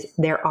thing is,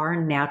 there are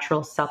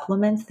natural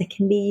supplements that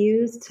can be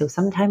used. So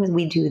sometimes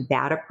we do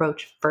that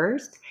approach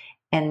first.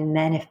 And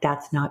then if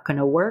that's not going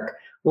to work,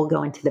 we'll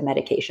go into the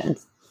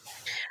medications.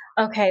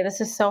 Okay,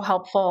 this is so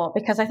helpful,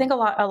 because I think a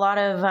lot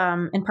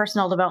of in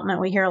personal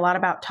development, we hear a lot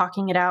about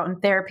talking it out in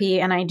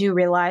therapy. And I do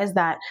realize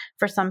that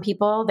for some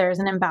people, there's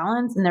an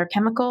imbalance in their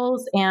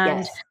chemicals, and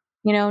Yes.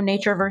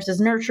 Nature versus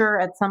nurture.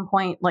 At some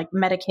point, like,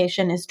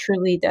 medication is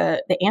truly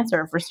the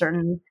answer for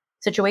certain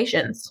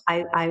situations.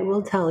 I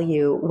will tell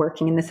you,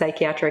 working in the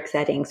psychiatric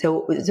setting,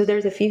 so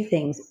there's a few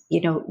things.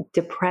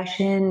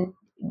 Depression,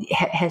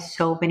 has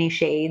so many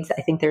shades.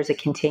 I think there's a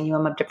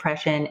continuum of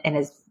depression. And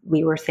as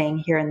we were saying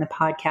here in the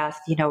podcast,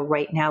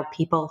 right now,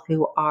 people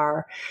who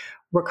are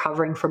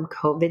recovering from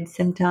COVID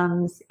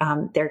symptoms,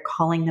 they're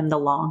calling them the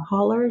long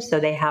haulers. So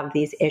they have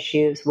these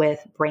issues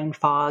with brain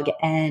fog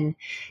and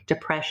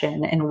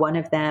depression. And one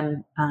of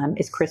them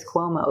is Chris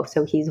Cuomo.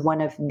 So he's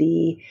one of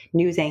the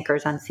news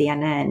anchors on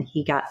CNN.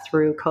 He got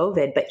through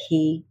COVID, but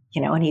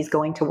and he's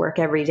going to work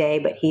every day,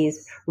 but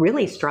he's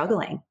really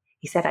struggling.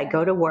 He said, I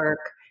go to work,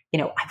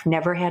 I've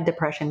never had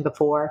depression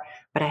before,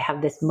 but I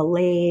have this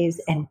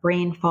malaise and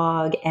brain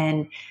fog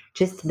and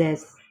just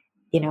this,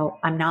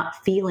 I'm not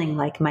feeling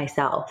like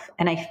myself.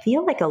 And I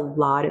feel like a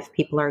lot of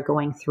people are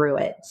going through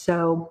it.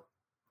 So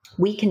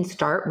we can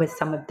start with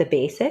some of the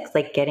basics,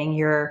 like getting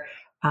your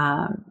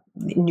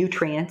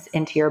nutrients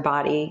into your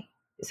body.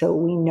 So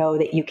we know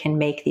that you can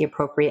make the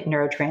appropriate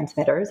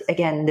neurotransmitters.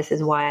 Again, this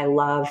is why I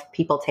love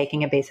people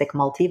taking a basic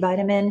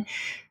multivitamin.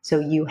 So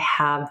you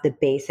have the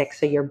basics,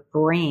 so your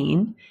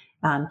brain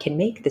can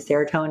make the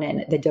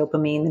serotonin, the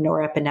dopamine, the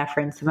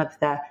norepinephrine, some of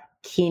the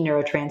key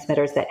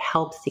neurotransmitters that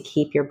helps to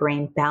keep your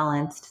brain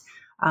balanced,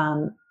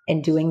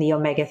 and doing the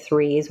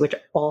omega-3s, which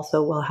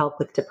also will help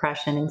with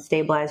depression and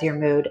stabilize your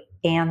mood,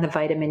 and the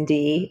vitamin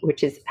D,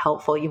 which is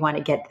helpful. You want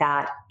to get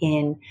that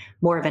in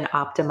more of an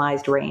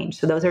optimized range.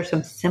 So those are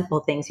some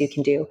simple things you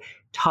can do.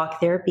 Talk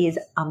therapy is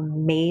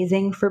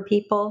amazing for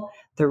people.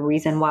 The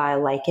reason why I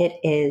like it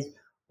is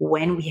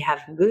when we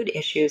have mood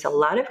issues, a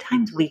lot of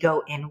times we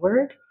go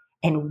inward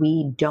and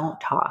we don't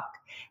talk.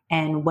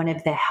 And one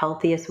of the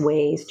healthiest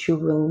ways to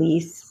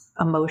release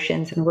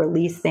emotions and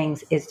release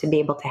things is to be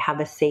able to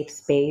have a safe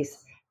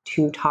space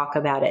to talk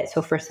about it.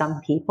 So for some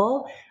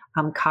people,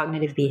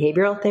 cognitive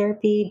behavioral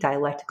therapy,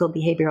 dialectical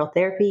behavioral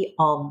therapy,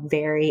 all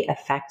very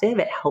effective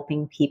at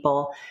helping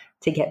people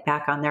to get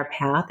back on their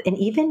path. And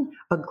even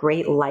a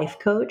great life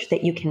coach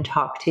that you can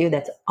talk to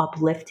that's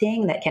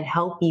uplifting, that can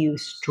help you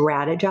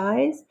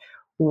strategize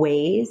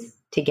ways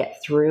to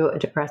get through a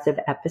depressive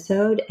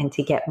episode and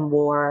to get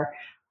more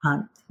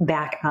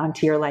back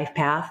onto your life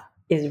path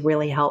is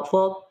really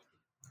helpful.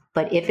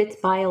 But if it's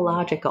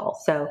biological,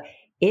 so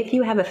if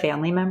you have a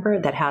family member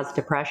that has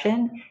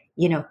depression,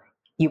 you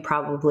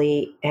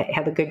probably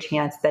have a good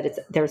chance that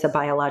there's a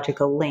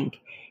biological link.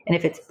 And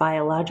if it's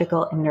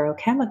biological and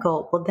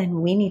neurochemical, well,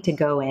 then we need to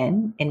go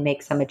in and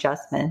make some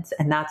adjustments.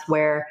 And that's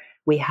where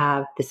we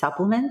have the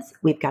supplements,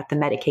 we've got the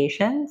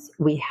medications,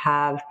 we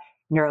have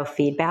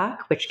neurofeedback,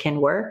 which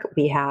can work.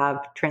 We have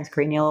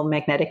transcranial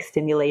magnetic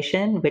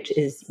stimulation, which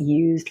is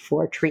used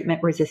for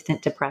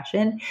treatment-resistant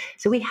depression.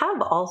 So we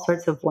have all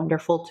sorts of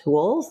wonderful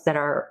tools that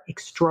are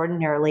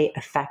extraordinarily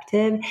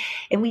effective.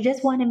 And we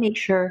just want to make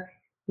sure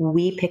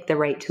we pick the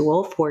right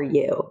tool for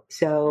you,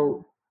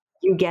 so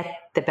you get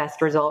the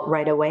best result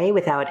right away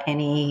without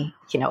any,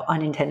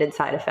 unintended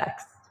side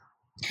effects.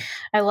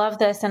 I love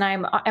this. And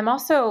I'm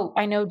also,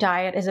 I know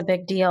diet is a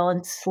big deal,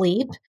 and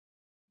sleep.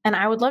 And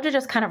I would love to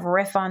just kind of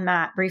riff on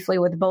that briefly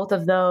with both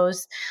of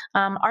those.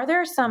 Are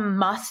there some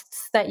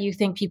musts that you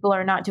think people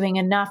are not doing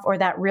enough, or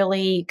that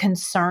really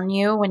concern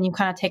you when you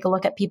kind of take a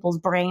look at people's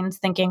brains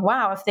thinking,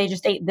 wow, if they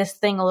just ate this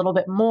thing a little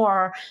bit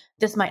more,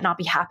 this might not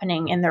be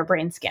happening in their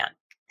brain scan?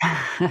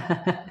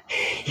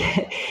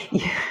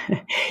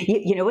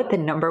 You know what? The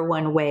number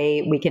one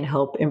way we can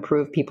help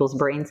improve people's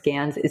brain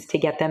scans is to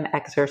get them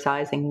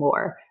exercising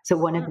more. So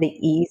one of the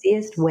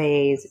easiest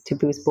ways to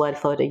boost blood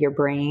flow to your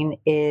brain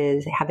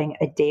is having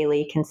a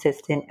daily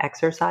consistent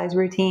exercise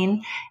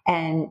routine.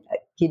 And,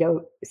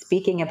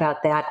 speaking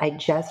about that, I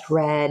just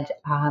read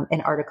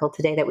an article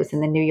today that was in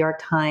the New York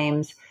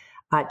Times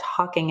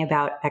talking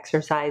about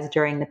exercise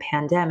during the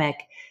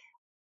pandemic.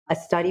 A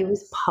study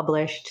was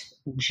published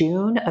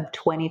June of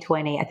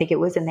 2020. I think it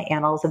was in the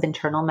Annals of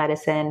Internal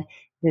Medicine.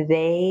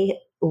 They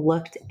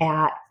looked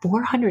at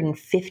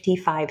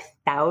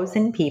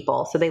 455,000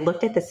 people. So they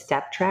looked at the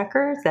step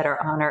trackers that are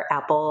on our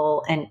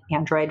Apple and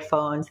Android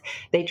phones.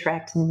 They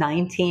tracked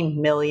 19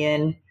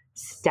 million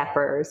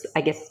steppers,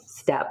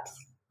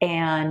 steps.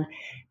 And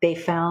they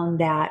found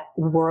that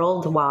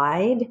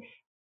worldwide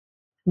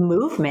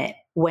movement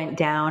went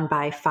down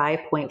by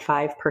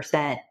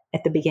 5.5%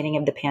 at the beginning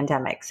of the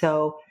pandemic.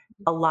 So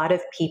a lot of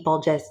people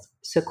just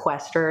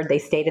sequestered, they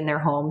stayed in their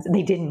homes, and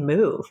they didn't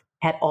move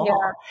at all.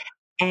 Yeah.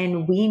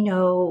 And we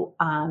know,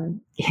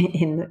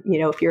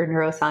 if you're a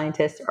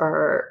neuroscientist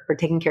or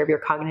taking care of your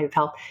cognitive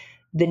health,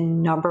 the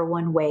number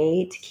one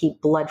way to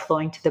keep blood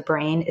flowing to the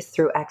brain is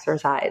through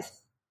exercise.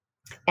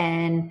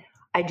 And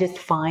I just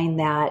find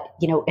that,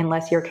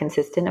 unless you're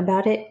consistent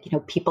about it,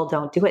 people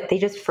don't do it. They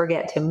just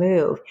forget to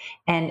move.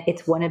 And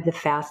it's one of the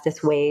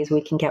fastest ways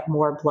we can get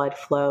more blood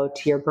flow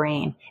to your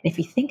brain. And if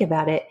you think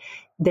about it,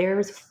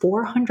 there's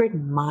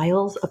 400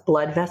 miles of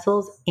blood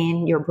vessels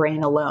in your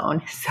brain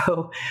alone.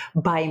 So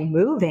by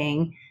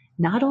moving,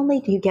 not only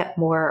do you get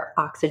more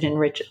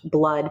oxygen-rich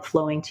blood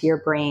flowing to your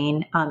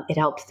brain, it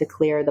helps to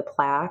clear the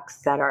plaques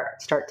that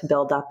start to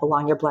build up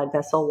along your blood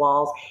vessel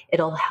walls.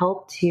 It'll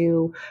help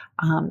to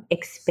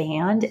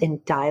expand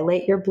and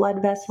dilate your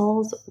blood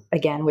vessels,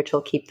 again, which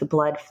will keep the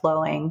blood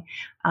flowing.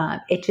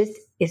 It just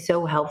is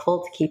so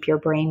helpful to keep your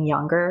brain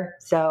younger.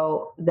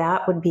 So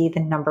that would be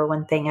the number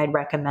one thing I'd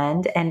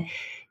recommend. And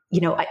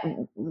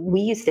we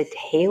used to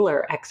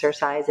tailor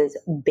exercises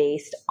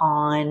based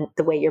on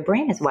the way your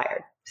brain is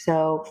wired.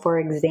 So, for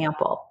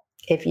example,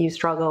 if you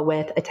struggle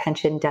with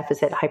attention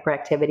deficit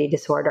hyperactivity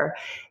disorder,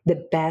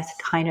 the best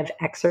kind of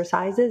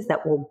exercises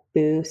that will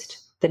boost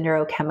the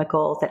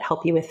neurochemicals that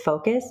help you with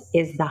focus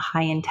is the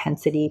high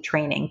intensity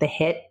training, the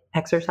HIIT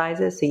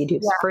exercises. So you do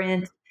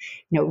sprint,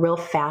 real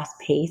fast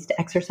paced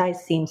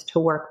exercise seems to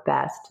work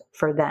best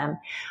for them.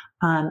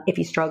 If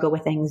you struggle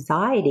with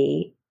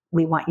anxiety,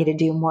 we want you to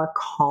do more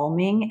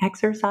calming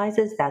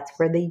exercises. That's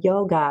where the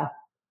yoga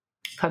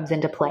comes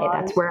into play.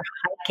 That's where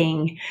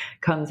hiking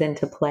comes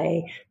into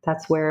play.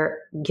 That's where,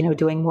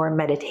 doing more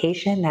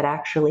meditation that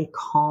actually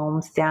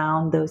calms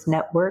down those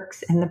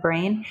networks in the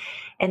brain.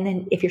 And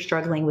then if you're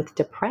struggling with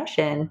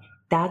depression,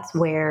 that's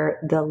where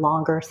the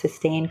longer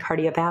sustained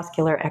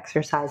cardiovascular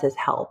exercises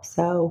help.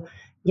 So,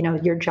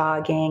 you're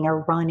jogging or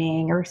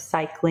running or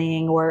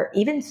cycling or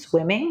even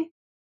swimming.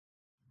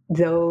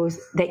 Those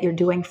that you're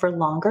doing for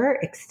longer,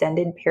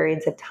 extended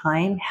periods of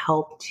time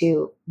help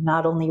to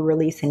not only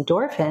release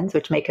endorphins,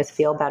 which make us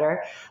feel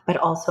better, but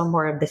also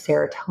more of the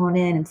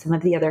serotonin and some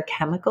of the other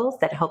chemicals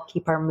that help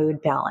keep our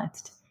mood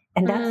balanced.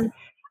 And that's,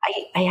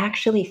 I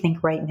actually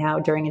think right now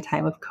during a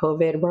time of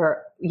COVID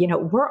where,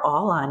 we're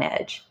all on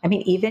edge. I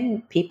mean,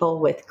 even people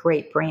with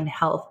great brain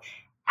health,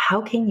 how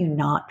can you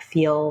not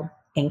feel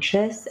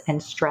anxious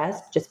and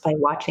stressed just by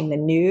watching the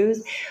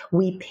news?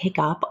 We pick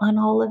up on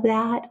all of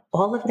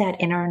that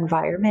in our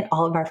environment,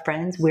 all of our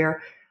friends,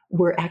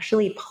 we're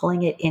actually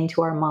pulling it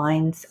into our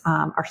minds,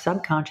 our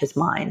subconscious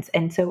minds.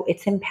 And so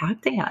it's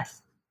impacting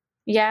us.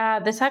 Yeah,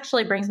 this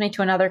actually brings me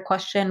to another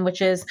question,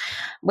 which is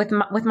with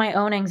my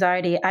own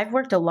anxiety. I've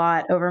worked a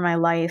lot over my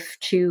life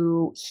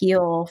to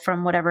heal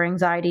from whatever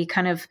anxiety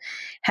kind of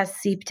has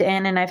seeped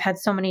in. And I've had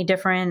so many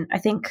different, I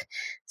think,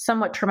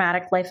 somewhat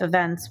traumatic life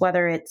events,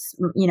 whether it's,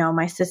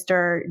 my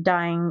sister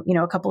dying,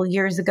 a couple of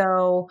years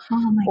ago.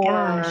 Oh my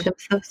gosh, I'm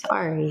so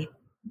sorry.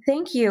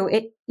 Thank you.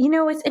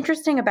 What's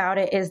interesting about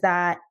it is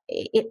that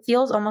it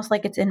feels almost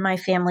like it's in my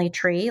family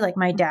tree. Like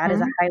my dad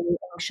is a highly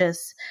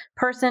anxious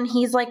person.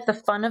 He's like the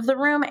fun of the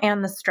room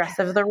and the stress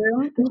of the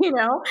room,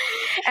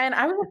 And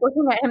I was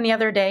looking at him the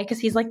other day because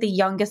he's like the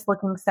youngest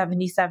looking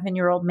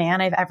 77-year-old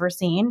man I've ever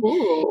seen.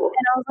 Ooh.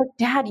 And I was like,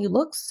 Dad, you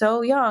look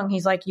so young.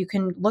 He's like, you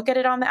can look at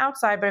it on the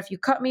outside, but if you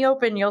cut me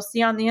open, you'll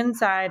see on the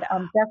inside,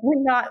 I'm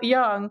definitely not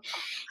young.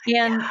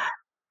 And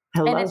I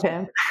love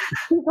him.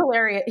 He's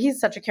hilarious. He's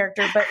such a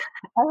character, but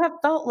I have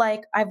felt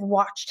like I've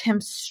watched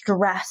him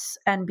stress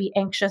and be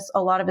anxious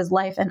a lot of his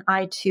life. And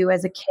I too,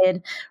 as a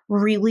kid,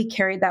 really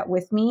carried that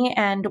with me.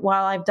 And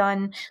while I've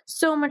done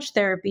so much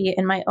therapy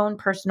in my own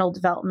personal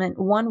development,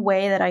 one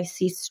way that I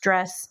see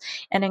stress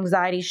and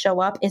anxiety show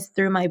up is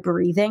through my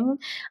breathing.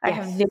 Yes. I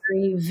have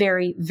very,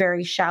 very,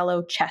 very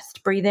shallow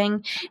chest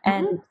breathing.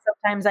 And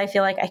sometimes I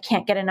feel like I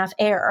can't get enough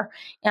air,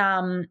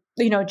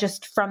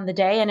 just from the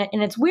day.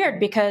 And it's weird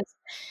because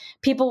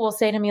people will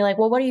say to me like,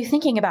 well, what are you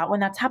thinking about when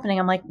that's happening?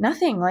 I'm like,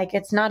 nothing. Like,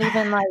 it's not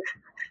even like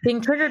being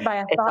triggered by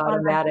a it's thought.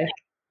 Automatic.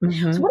 So what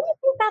do you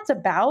think that's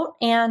about?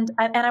 And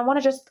I want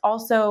to just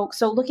also,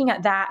 so looking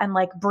at that and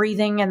like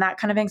breathing and that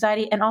kind of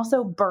anxiety and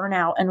also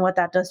burnout and what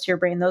that does to your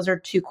brain. Those are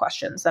two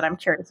questions that I'm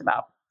curious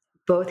about.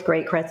 Both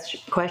great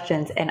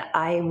questions. And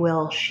I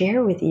will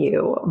share with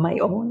you my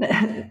own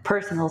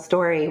personal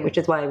story, which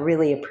is why I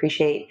really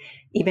appreciate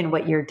even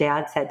what your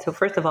dad said. So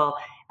first of all,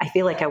 I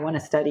feel like I want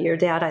to study your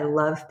dad. I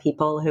love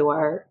people who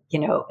are,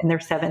 in their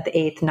 7th,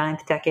 8th,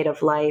 9th decade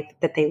of life,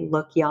 that they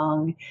look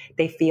young,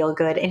 they feel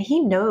good. And he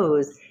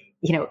knows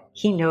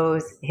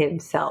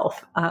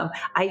himself.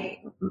 My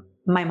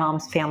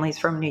mom's family's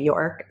from New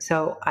York.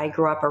 So I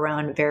grew up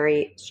around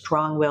very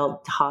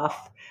strong-willed,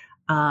 tough,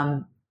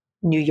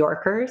 New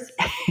Yorkers.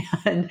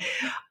 And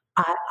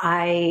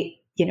I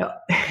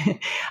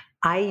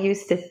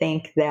used to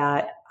think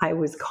that I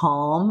was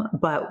calm,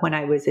 but when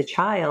I was a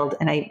child,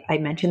 and I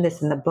mentioned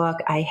this in the book,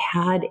 I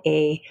had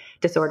a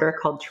disorder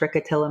called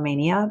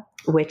trichotillomania,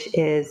 which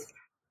is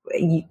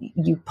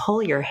you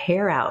pull your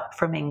hair out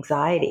from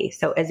anxiety.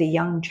 So as a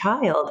young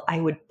child, I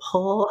would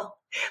pull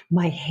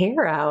my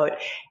hair out,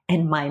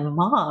 and my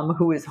mom,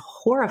 who was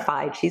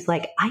horrified, she's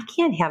like, I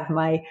can't have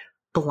my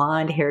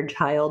blonde-haired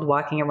child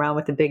walking around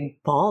with a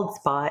big bald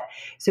spot.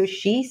 So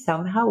she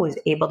somehow was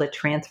able to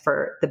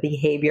transfer the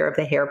behavior of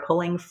the hair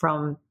pulling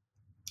from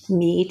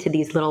me to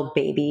these little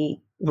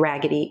baby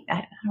raggedy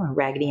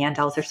Ann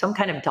dolls or some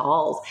kind of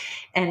dolls.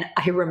 And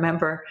I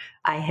remember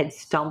I had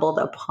stumbled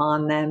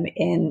upon them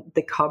in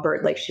the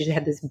cupboard. Like she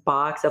had this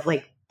box of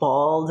like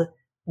bald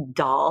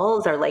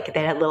dolls, or like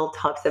they had little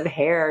tufts of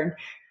hair.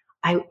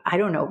 And I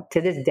don't know,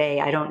 to this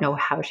day, I don't know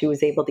how she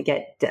was able to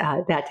get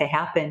that to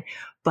happen.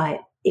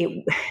 But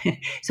it,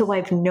 so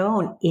I've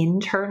known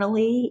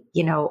internally,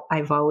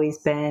 I've always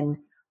been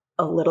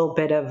a little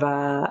bit of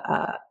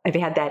I've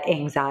had that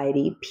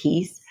anxiety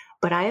piece,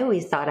 but I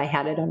always thought I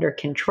had it under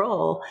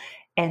control.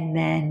 And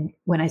then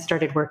when I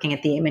started working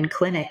at the Amen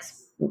clinics,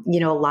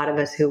 a lot of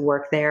us who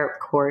work there, of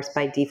course,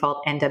 by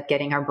default end up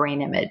getting our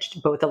brain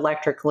imaged, both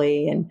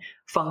electrically and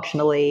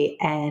functionally.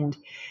 And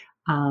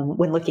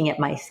when looking at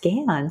my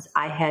scans,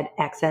 I had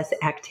excess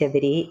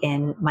activity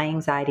in my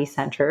anxiety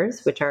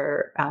centers, which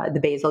are the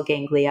basal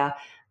ganglia,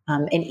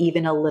 and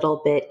even a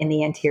little bit in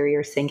the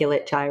anterior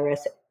cingulate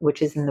gyrus,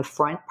 which is in the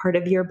front part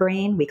of your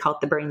brain. We call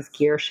it the brain's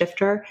gear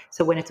shifter.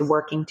 So when it's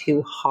working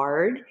too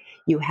hard,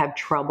 you have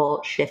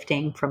trouble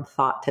shifting from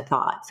thought to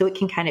thought. So it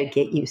can kind of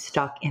get you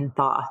stuck in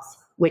thoughts,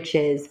 which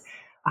is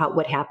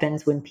what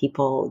happens when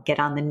people get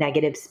on the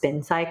negative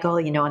spin cycle,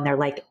 and they're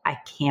like, I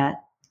can't,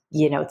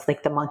 it's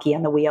like the monkey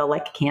on the wheel,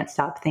 like can't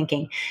stop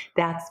thinking.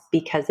 That's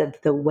because of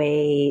the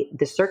way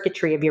the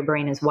circuitry of your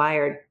brain is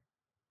wired.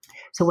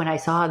 So when I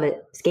saw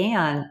the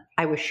scan,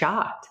 I was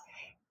shocked.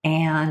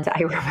 And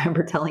I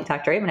remember telling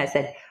Dr. Amen, I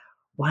said,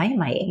 why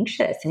am I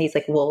anxious? And he's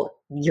like, well,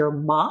 your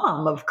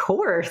mom, of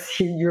course,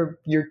 you're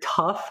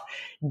tough,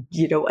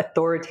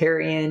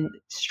 authoritarian,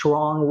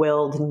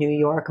 strong-willed New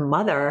York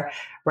mother,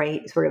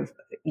 right? Sort of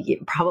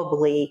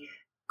probably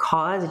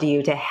caused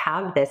you to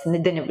have this.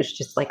 And then it was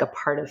just like a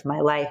part of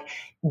my life.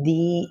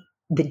 The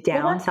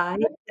downside.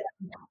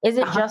 Is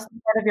it just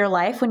part of your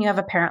life when you have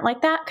a parent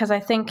like that? Because I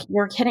think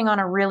you're hitting on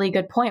a really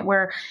good point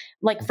where,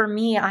 like for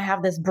me, I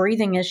have this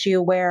breathing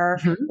issue where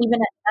even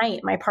at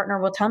night, my partner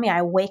will tell me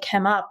I wake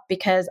him up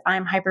because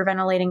I'm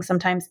hyperventilating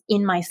sometimes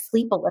in my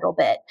sleep a little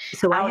bit.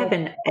 So I have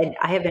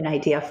an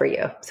idea for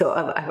you.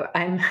 So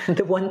I'm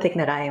the one thing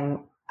that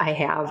I'm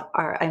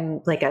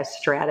like a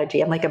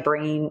strategy. I'm like a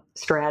brain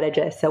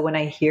strategist. So when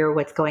I hear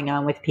what's going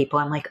on with people,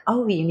 I'm like,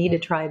 oh, you need to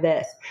try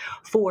this.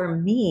 For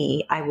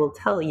me, I will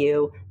tell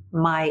you,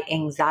 my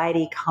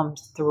anxiety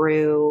comes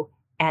through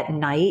at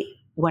night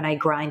when I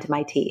grind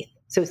my teeth.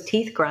 So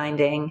teeth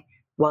grinding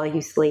while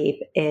you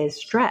sleep is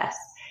stress.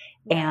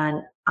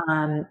 And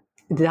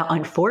the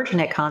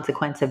unfortunate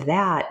consequence of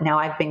that, now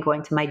I've been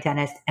going to my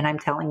dentist and I'm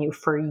telling you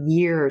for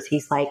years,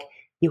 he's like,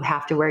 you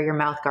have to wear your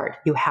mouth guard.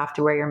 You have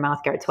to wear your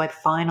mouth guard. So I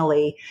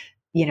finally,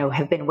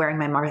 have been wearing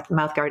my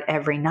mouth guard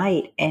every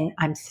night and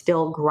I'm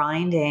still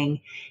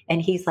grinding.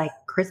 And he's like,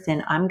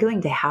 Kristen, I'm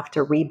going to have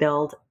to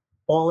rebuild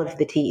all of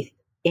the teeth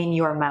in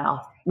your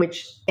mouth,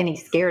 and he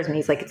scares me.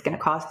 He's like, it's going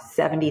to cost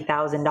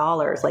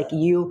 $70,000. Like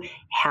you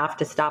have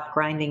to stop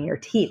grinding your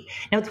teeth.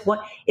 Now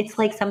it's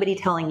like somebody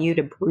telling you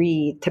to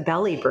breathe, to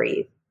belly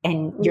breathe.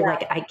 And you're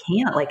like, I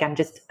can't, like, I'm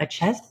just a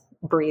chest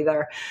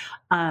breather.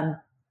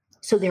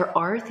 So there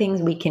are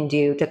things we can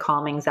do to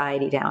calm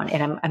anxiety down.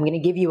 And I'm going to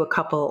give you a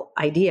couple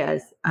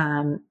ideas.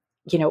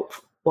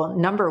 Well,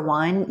 number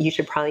one, you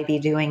should probably be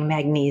doing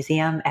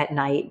magnesium at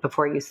night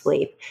before you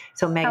sleep.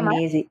 So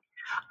magnesium,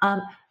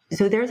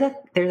 so there's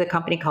a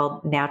company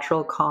called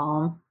Natural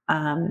Calm,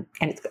 and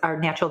it's our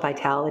Natural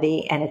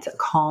Vitality, and it's a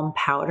calm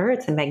powder.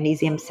 It's a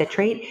magnesium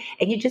citrate,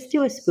 and you just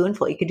do a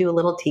spoonful. You could do a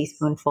little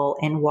teaspoonful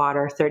in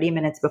water 30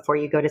 minutes before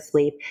you go to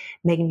sleep.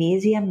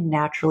 Magnesium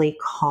naturally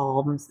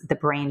calms the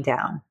brain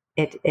down.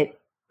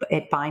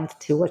 It binds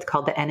to what's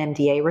called the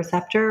NMDA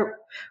receptor,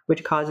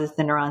 which causes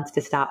the neurons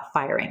to stop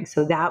firing.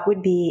 So that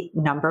would be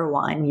number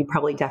one. You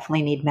probably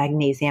definitely need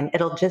magnesium.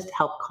 It'll just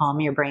help calm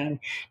your brain.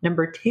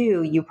 Number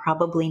two, you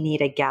probably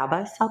need a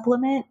GABA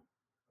supplement.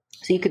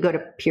 So you could go to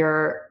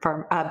Pure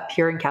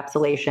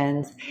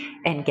Encapsulations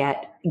and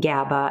get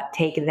GABA.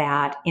 Take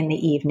that in the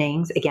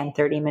evenings, again,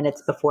 30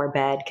 minutes before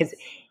bed. Because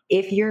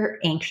if you're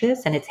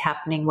anxious and it's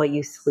happening while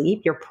you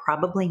sleep, you're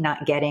probably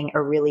not getting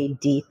a really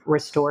deep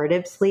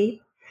restorative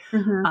sleep.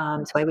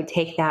 So I would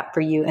take that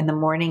for you in the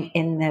morning,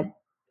 in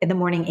the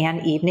morning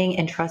and evening.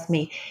 And trust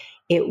me,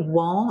 it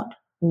won't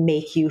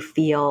make you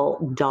feel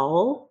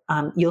dull.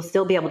 You'll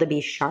still be able to be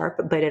sharp,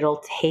 but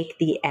it'll take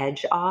the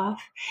edge off.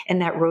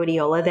 And that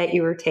rhodiola that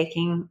you were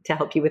taking to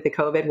help you with the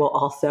COVID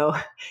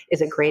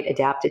is a great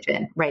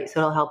adaptogen, right?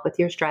 So it'll help with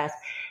your stress.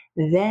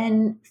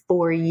 Then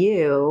for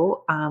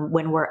you,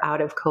 when we're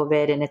out of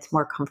COVID and it's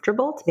more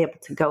comfortable to be able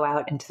to go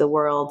out into the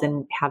world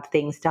and have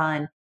things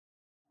done,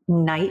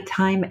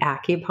 nighttime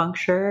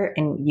acupuncture,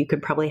 and you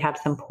could probably have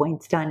some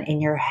points done in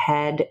your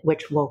head,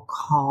 which will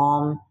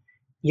calm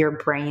your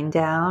brain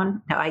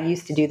down. Now, I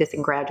used to do this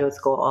in graduate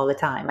school all the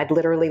time. I'd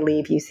literally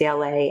leave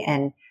UCLA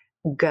and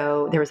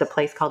go. There was a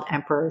place called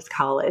Emperor's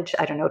College.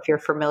 I don't know if you're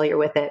familiar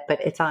with it, but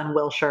it's on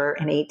Wilshire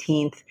and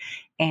 18th.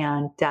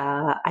 And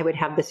I would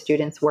have the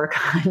students work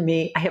on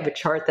me. I have a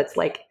chart that's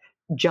like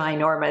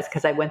ginormous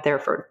because I went there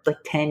for like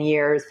 10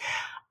 years.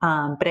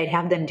 But I'd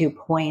have them do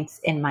points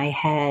in my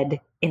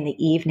head in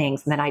the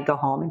evenings, and then I'd go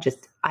home and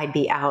I'd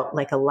be out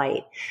like a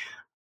light.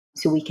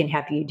 So we can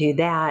have you do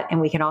that. And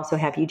we can also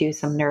have you do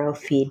some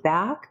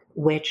neurofeedback,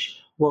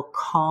 which will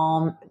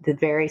calm the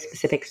very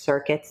specific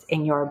circuits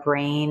in your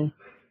brain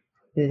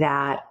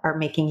that are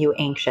making you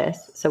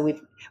anxious. So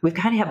we've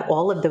kind of have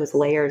all of those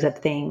layers of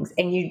things.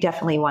 And you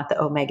definitely want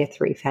the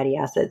omega-3 fatty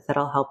acids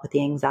that'll help with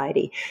the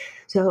anxiety.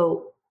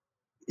 So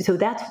So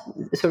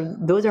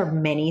those are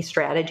many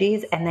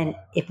strategies. And then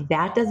if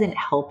that doesn't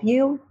help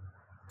you,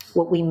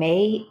 what we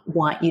may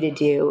want you to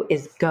do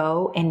is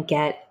go and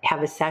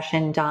have a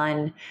session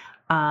done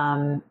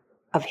of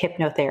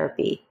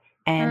hypnotherapy.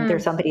 And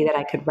there's somebody that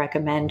I could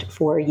recommend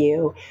for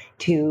you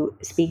to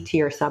speak to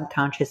your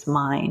subconscious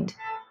mind.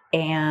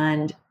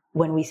 And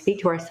when we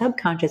speak to our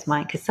subconscious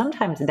mind, because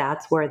sometimes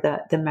that's where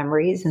the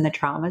memories and the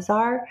traumas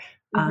are,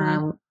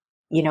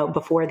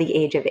 before the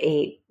age of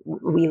 8,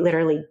 we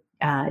literally,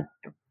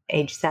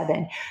 age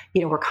 7,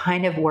 we're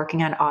kind of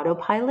working on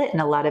autopilot,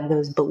 and a lot of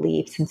those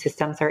beliefs and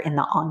systems are in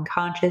the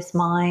unconscious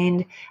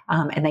mind.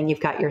 And then you've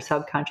got your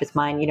subconscious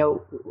mind.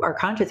 Our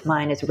conscious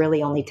mind is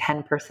really only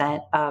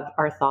 10% of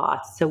our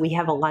thoughts. So we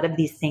have a lot of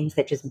these things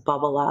that just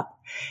bubble up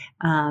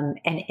and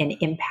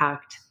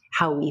impact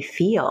how we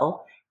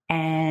feel.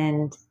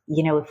 And,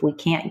 if we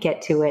can't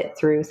get to it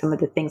through some of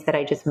the things that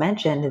I just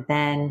mentioned,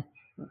 then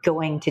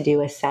going to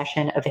do a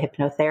session of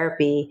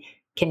hypnotherapy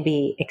can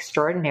be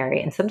extraordinary.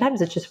 And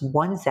sometimes it's just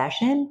one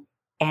session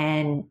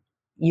and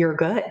you're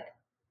good.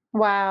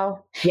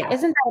 Wow. Yeah.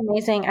 Isn't that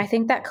amazing? I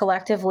think that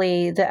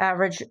collectively the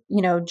average,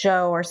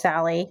 Joe or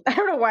Sally, I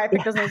don't know why I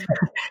picked those names,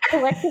 but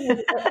collectively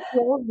it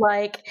feels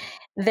like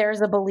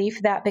there's a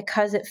belief that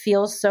because it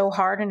feels so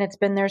hard and it's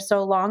been there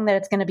so long that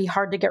it's going to be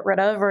hard to get rid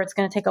of, or it's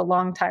going to take a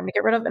long time to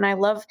get rid of. And I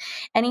love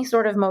any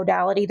sort of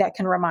modality that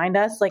can remind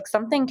us, like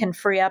something can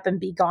free up and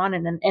be gone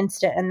in an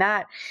instant. And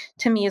that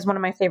to me is one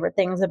of my favorite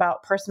things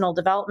about personal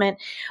development.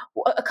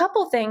 A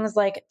couple things,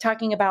 like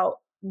talking about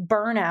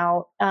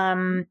burnout,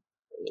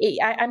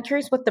 I'm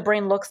curious what the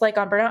brain looks like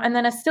on burnout. And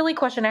then a silly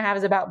question I have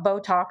is about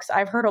Botox.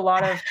 I've heard a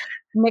lot of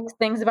mixed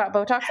things about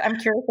Botox. I'm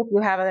curious if you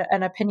have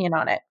an opinion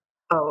on it.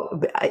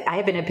 Oh, I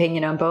have an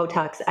opinion on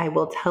Botox. I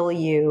will tell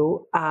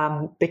you,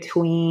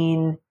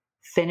 between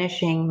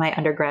finishing my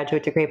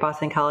undergraduate degree at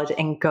Boston College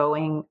and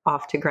going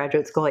off to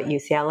graduate school at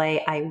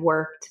UCLA, I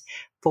worked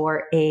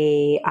for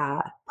a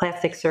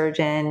plastic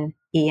surgeon,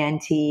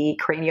 ENT,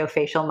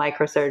 craniofacial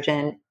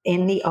microsurgeon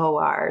in the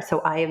OR.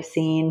 So I have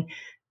seen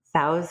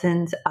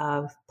thousands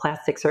of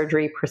plastic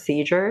surgery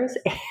procedures,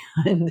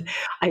 and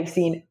I've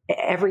seen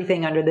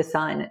everything under the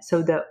sun.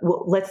 So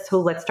let's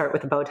start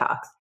with the Botox.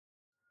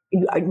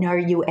 Are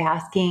you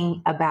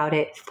asking about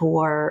it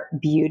for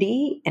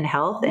beauty and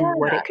health and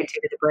what it could do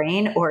to the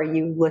brain, or are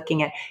you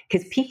looking at,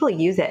 because people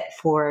use it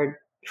for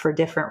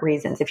different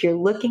reasons? If you're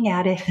looking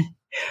at it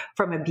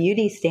from a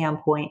beauty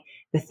standpoint,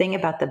 the thing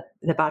about the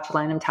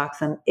botulinum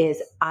toxin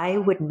is I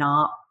wouldn't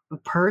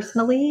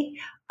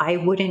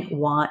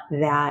want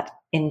that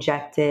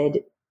injected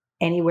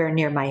anywhere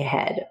near my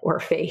head or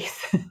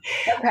face.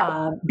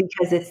 Okay.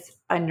 Because it's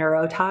a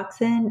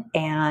neurotoxin,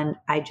 and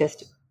I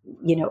just,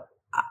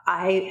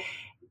 I'm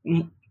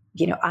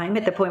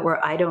at the point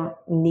where I don't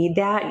need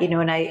that,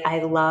 and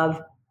I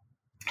love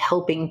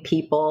helping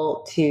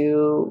people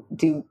to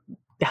do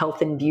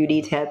health and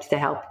beauty tips to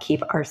help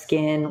keep our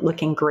skin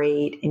looking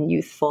great and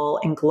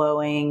youthful and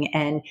glowing.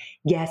 And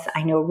yes,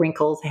 I know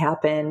wrinkles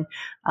happen.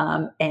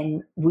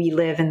 And we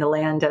live in the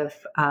land of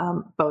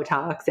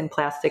Botox and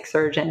plastic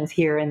surgeons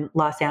here in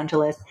Los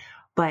Angeles.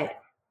 But,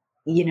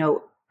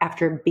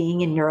 after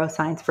being in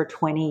neuroscience for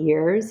 20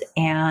 years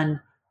and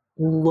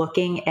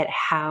looking at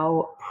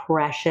how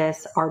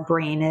precious our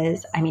brain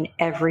is, I mean,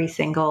 every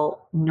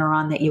single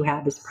neuron that you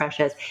have is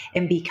precious.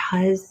 And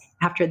because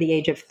after the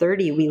age of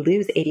 30, we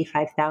lose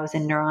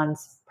 85,000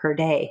 neurons per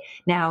day.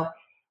 Now,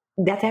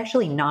 that's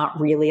actually not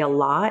really a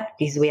lot,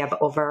 because we have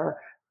over,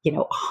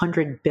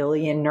 100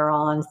 billion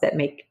neurons that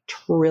make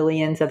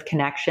trillions of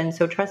connections.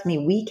 So trust me,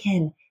 we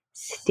can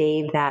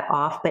stave that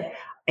off, but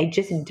I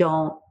just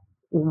don't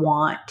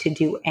want to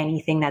do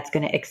anything that's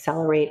going to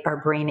accelerate our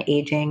brain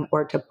aging,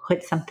 or to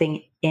put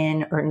something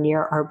in or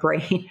near our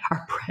brain,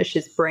 our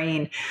precious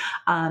brain.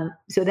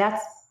 So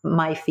that's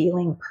my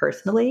feeling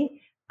personally.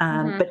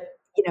 But,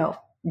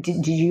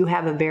 did you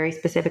have a very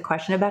specific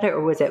question about it,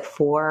 or was it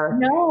for?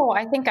 No,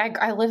 I think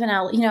I live in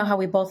LA. You know how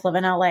we both live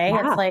in LA.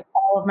 Yeah. It's like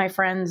all of my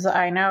friends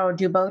I know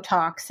do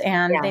Botox,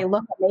 and they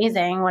look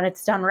amazing when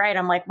it's done right.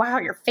 I'm like, wow,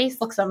 your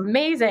face looks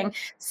amazing.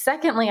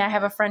 Secondly, I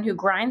have a friend who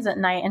grinds at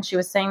night, and she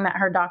was saying that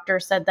her doctor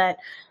said that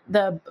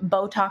the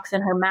Botox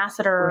in her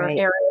masseter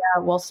area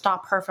will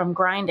stop her from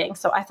grinding.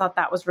 So I thought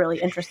that was really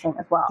interesting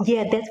as well.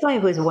 Yeah, that's why I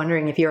was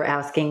wondering if you're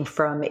asking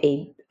from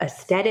a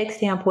aesthetic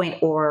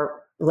standpoint, or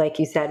like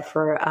you said,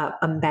 for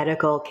a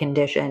medical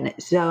condition.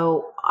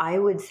 So I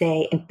would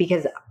say,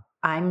 because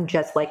I'm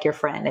just like your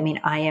friend, I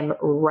mean, I am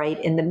right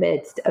in the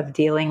midst of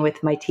dealing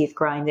with my teeth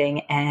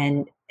grinding,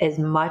 and as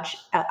much,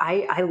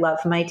 I love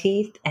my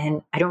teeth,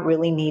 and I don't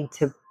really need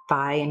to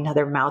buy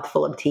another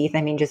mouthful of teeth.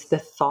 I mean, just the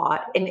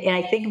thought, and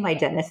I think my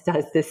dentist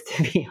does this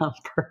to be on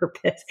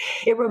purpose.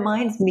 It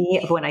reminds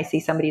me of when I see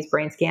somebody's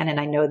brain scan and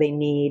I know they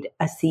need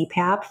a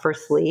CPAP for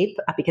sleep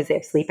because they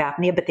have sleep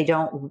apnea, but they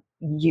don't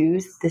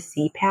use the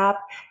CPAP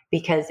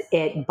because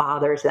it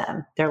bothers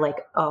them. They're like,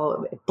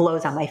 oh, it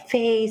blows on my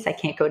face, I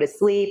can't go to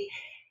sleep.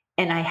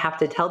 And I have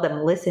to tell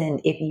them,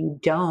 listen, if you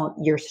don't,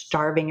 you're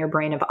starving your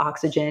brain of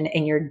oxygen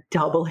and you're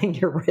doubling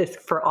your risk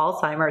for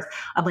Alzheimer's.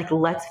 I'm like,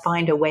 let's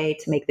find a way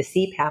to make the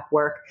CPAP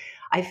work.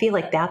 I feel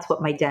like that's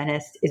what my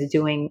dentist is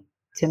doing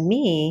to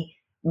me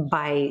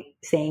by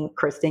saying,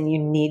 Kristen, you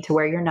need to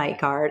wear your night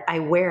guard. I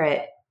wear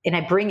it and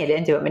I bring it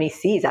into him and he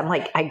sees, I'm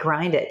like, I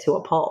grind it to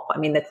a pulp. I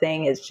mean, the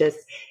thing is just,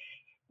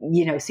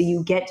 so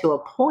you get to a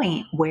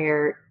point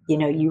where,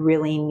 you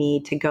really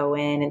need to go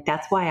in. And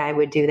that's why I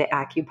would do the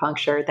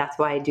acupuncture. That's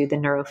why I do the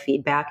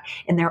neurofeedback.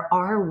 And there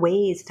are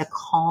ways to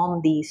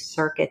calm these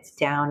circuits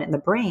down in the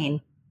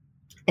brain.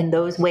 And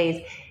those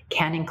ways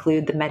can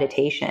include the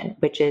meditation,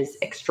 which is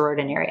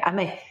extraordinary. I'm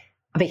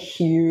a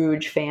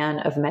huge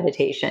fan of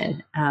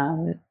meditation.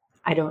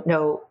 I don't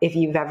know if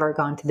you've ever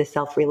gone to the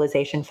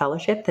Self-Realization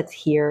Fellowship that's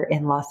here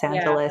in Los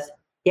Angeles.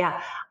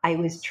 Yeah, I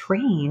was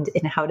trained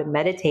in how to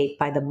meditate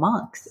by the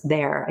monks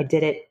there. I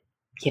did it,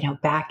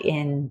 back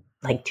in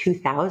like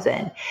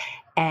 2000.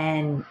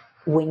 And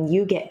when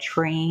you get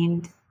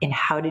trained in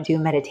how to do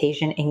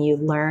meditation and you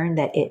learn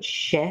that it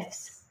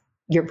shifts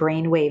your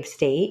brainwave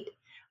state,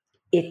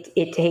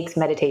 it takes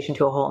meditation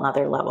to a whole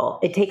nother level.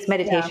 It takes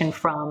meditation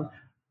from,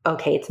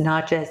 okay, it's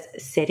not just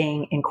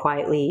sitting and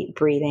quietly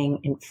breathing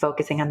and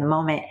focusing on the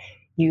moment.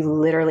 You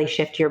literally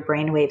shift your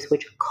brainwaves,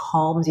 which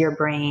calms your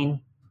brain,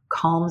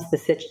 calms the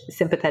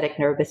sympathetic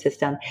nervous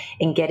system.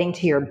 And getting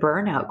to your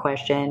burnout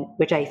question,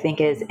 which I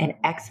think is an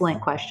excellent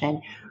question.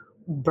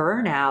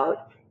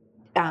 Burnout.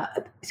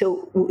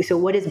 So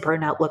what does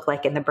burnout look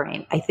like in the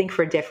brain? I think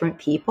for different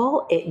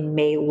people, it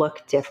may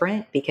look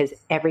different because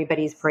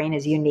everybody's brain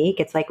is unique.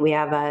 It's like we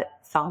have a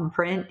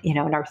thumbprint,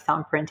 and our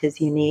thumbprint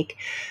is unique.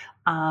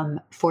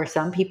 For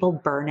some people,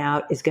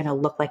 burnout is going to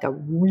look like a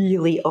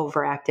really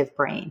overactive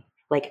brain,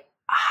 like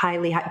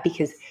highly high,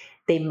 because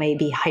they may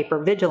be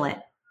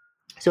hypervigilant.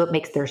 So it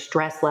makes their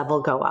stress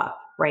level go up,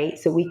 right?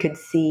 So we could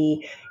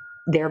see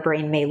their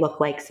brain may look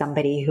like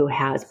somebody who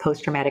has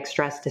post-traumatic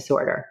stress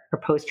disorder or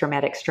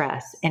post-traumatic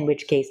stress, in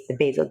which case the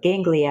basal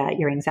ganglia,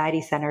 your anxiety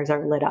centers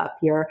are lit up,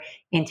 your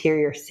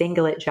anterior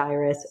cingulate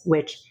gyrus,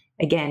 which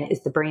again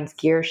is the brain's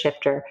gear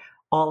shifter.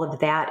 All of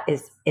that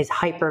is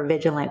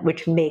hypervigilant,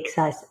 which makes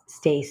us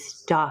stay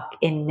stuck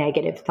in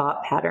negative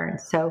thought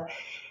patterns. So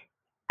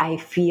I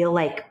feel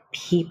like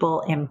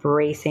people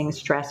embracing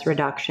stress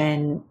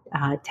reduction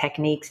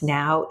techniques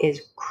now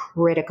is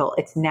critical.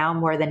 It's now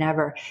more than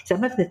ever.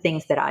 Some of the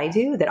things that I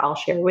do that I'll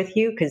share with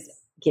you,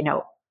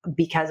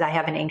 because I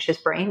have an anxious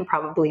brain,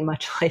 probably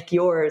much like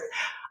yours,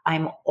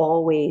 I'm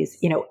always,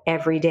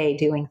 every day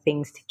doing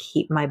things to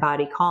keep my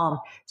body calm.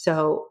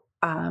 So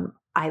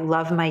I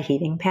love my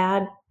heating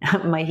pad.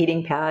 My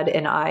heating pad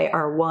and I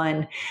are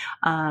one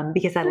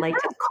because I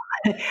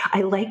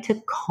like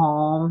to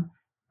calm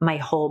my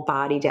whole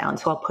body down.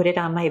 So I'll put it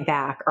on my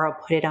back or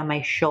I'll put it on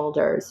my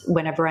shoulders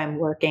whenever I'm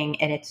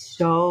working. And it's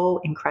so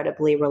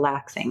incredibly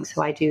relaxing.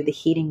 So I do the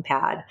heating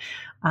pad.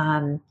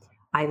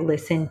 I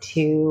listen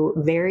to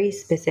very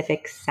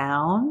specific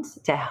sounds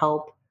to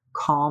help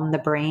calm the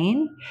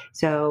brain.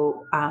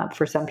 So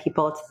for some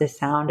people, it's the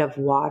sound of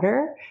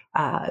water.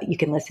 You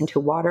can listen to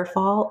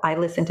waterfall. I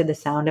listen to the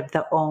sound of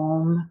the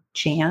Om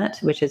chant,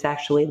 which is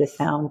actually the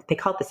sound, they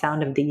call it the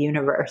sound of the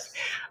universe,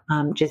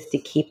 just to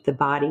keep the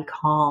body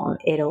calm.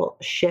 It'll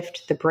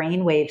shift the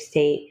brainwave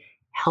state,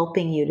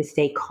 helping you to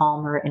stay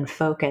calmer and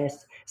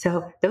focused.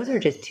 So those are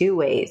just two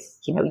ways.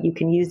 You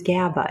can use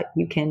GABA.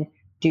 You can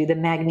do the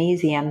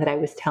magnesium that I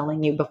was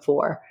telling you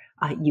before.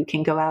 You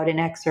can go out and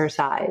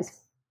exercise.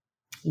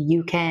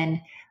 You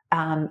can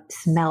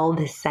smell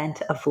the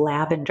scent of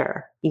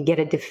lavender. You get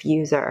a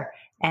diffuser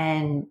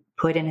and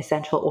put an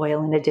essential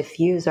oil in a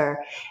diffuser.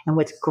 And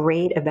what's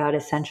great about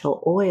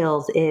essential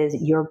oils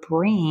is your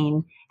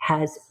brain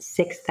has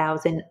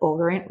 6,000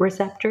 odorant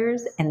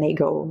receptors, and they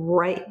go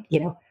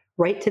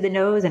right to the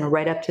nose and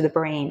right up to the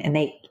brain, and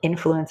they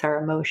influence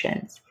our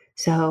emotions.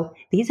 So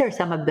these are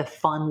some of the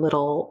fun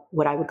little,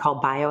 what I would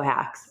call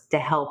biohacks to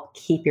help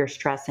keep your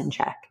stress in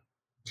check.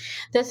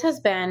 This has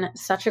been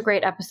such a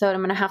great episode.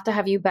 I'm going to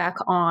have you back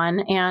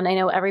on. And I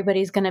know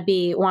everybody's going to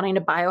be wanting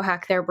to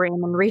biohack their brain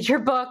and read your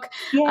book.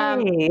 Yay.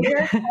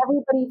 Where can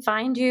everybody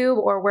find you,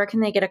 or where can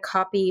they get a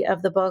copy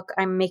of the book?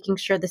 I'm making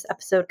sure this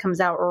episode comes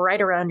out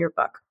right around your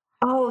book.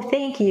 Oh,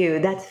 thank you.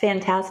 That's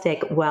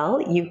fantastic.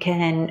 Well, you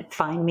can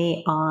find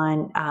me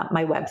on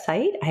my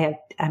website.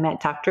 I'm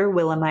at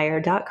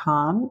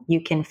drwillemeyer.com.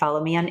 You can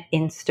follow me on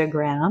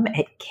Instagram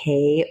at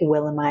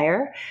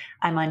kwillemeyer.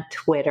 I'm on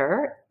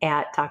Twitter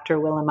at Dr.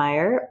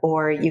 Willemeyer,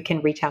 or you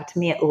can reach out to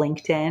me at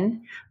LinkedIn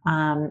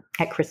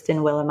at Kristen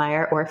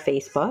Willemeyer, or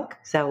Facebook.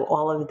 So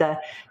all of the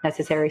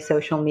necessary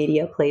social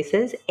media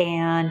places.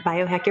 And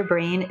Biohack Your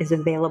Brain is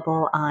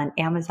available on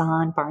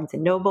Amazon, Barnes &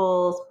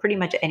 Nobles, pretty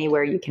much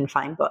anywhere you can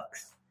find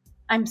books.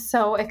 I'm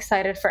so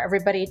excited for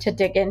everybody to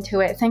dig into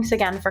it. Thanks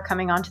again for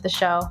coming on to the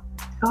show.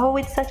 Oh,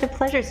 it's such a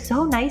pleasure.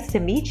 So nice to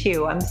meet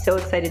you. I'm so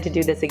excited to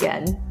do this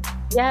again.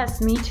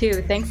 Yes, me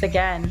too. Thanks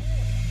again.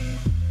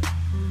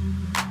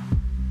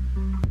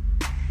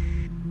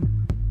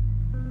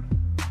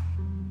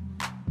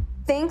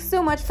 Thanks Thanks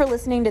so much for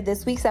listening to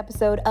this week's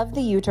episode of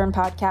the U-Turn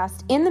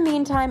Podcast. In the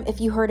meantime, if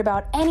you heard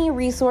about any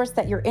resource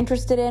that you're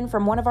interested in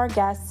from one of our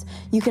guests,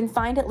 you can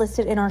find it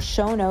listed in our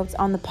show notes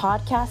on the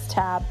podcast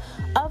tab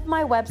of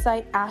my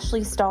website,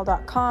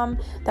 ashleystahl.com.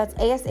 That's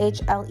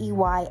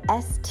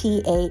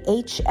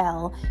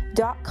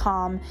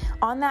AShleyStahl.com.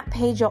 On that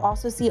page, you'll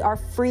also see our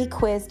free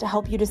quiz to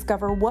help you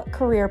discover what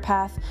career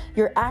path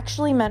you're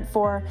actually meant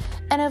for.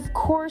 And of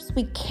course,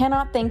 we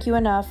cannot thank you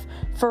enough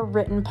for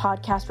written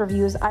podcast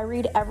reviews. I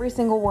read every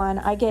single one.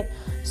 I get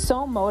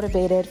so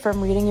motivated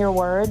from reading your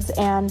words,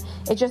 and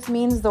it just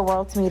means the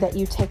world to me that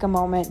you take a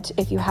moment,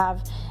 if you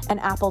have an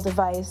Apple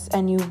device,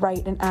 and you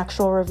write an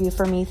actual review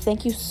for me.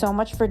 Thank you so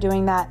much for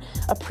doing that.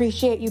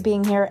 Appreciate you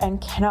being here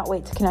and cannot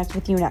wait to connect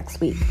with you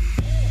next week.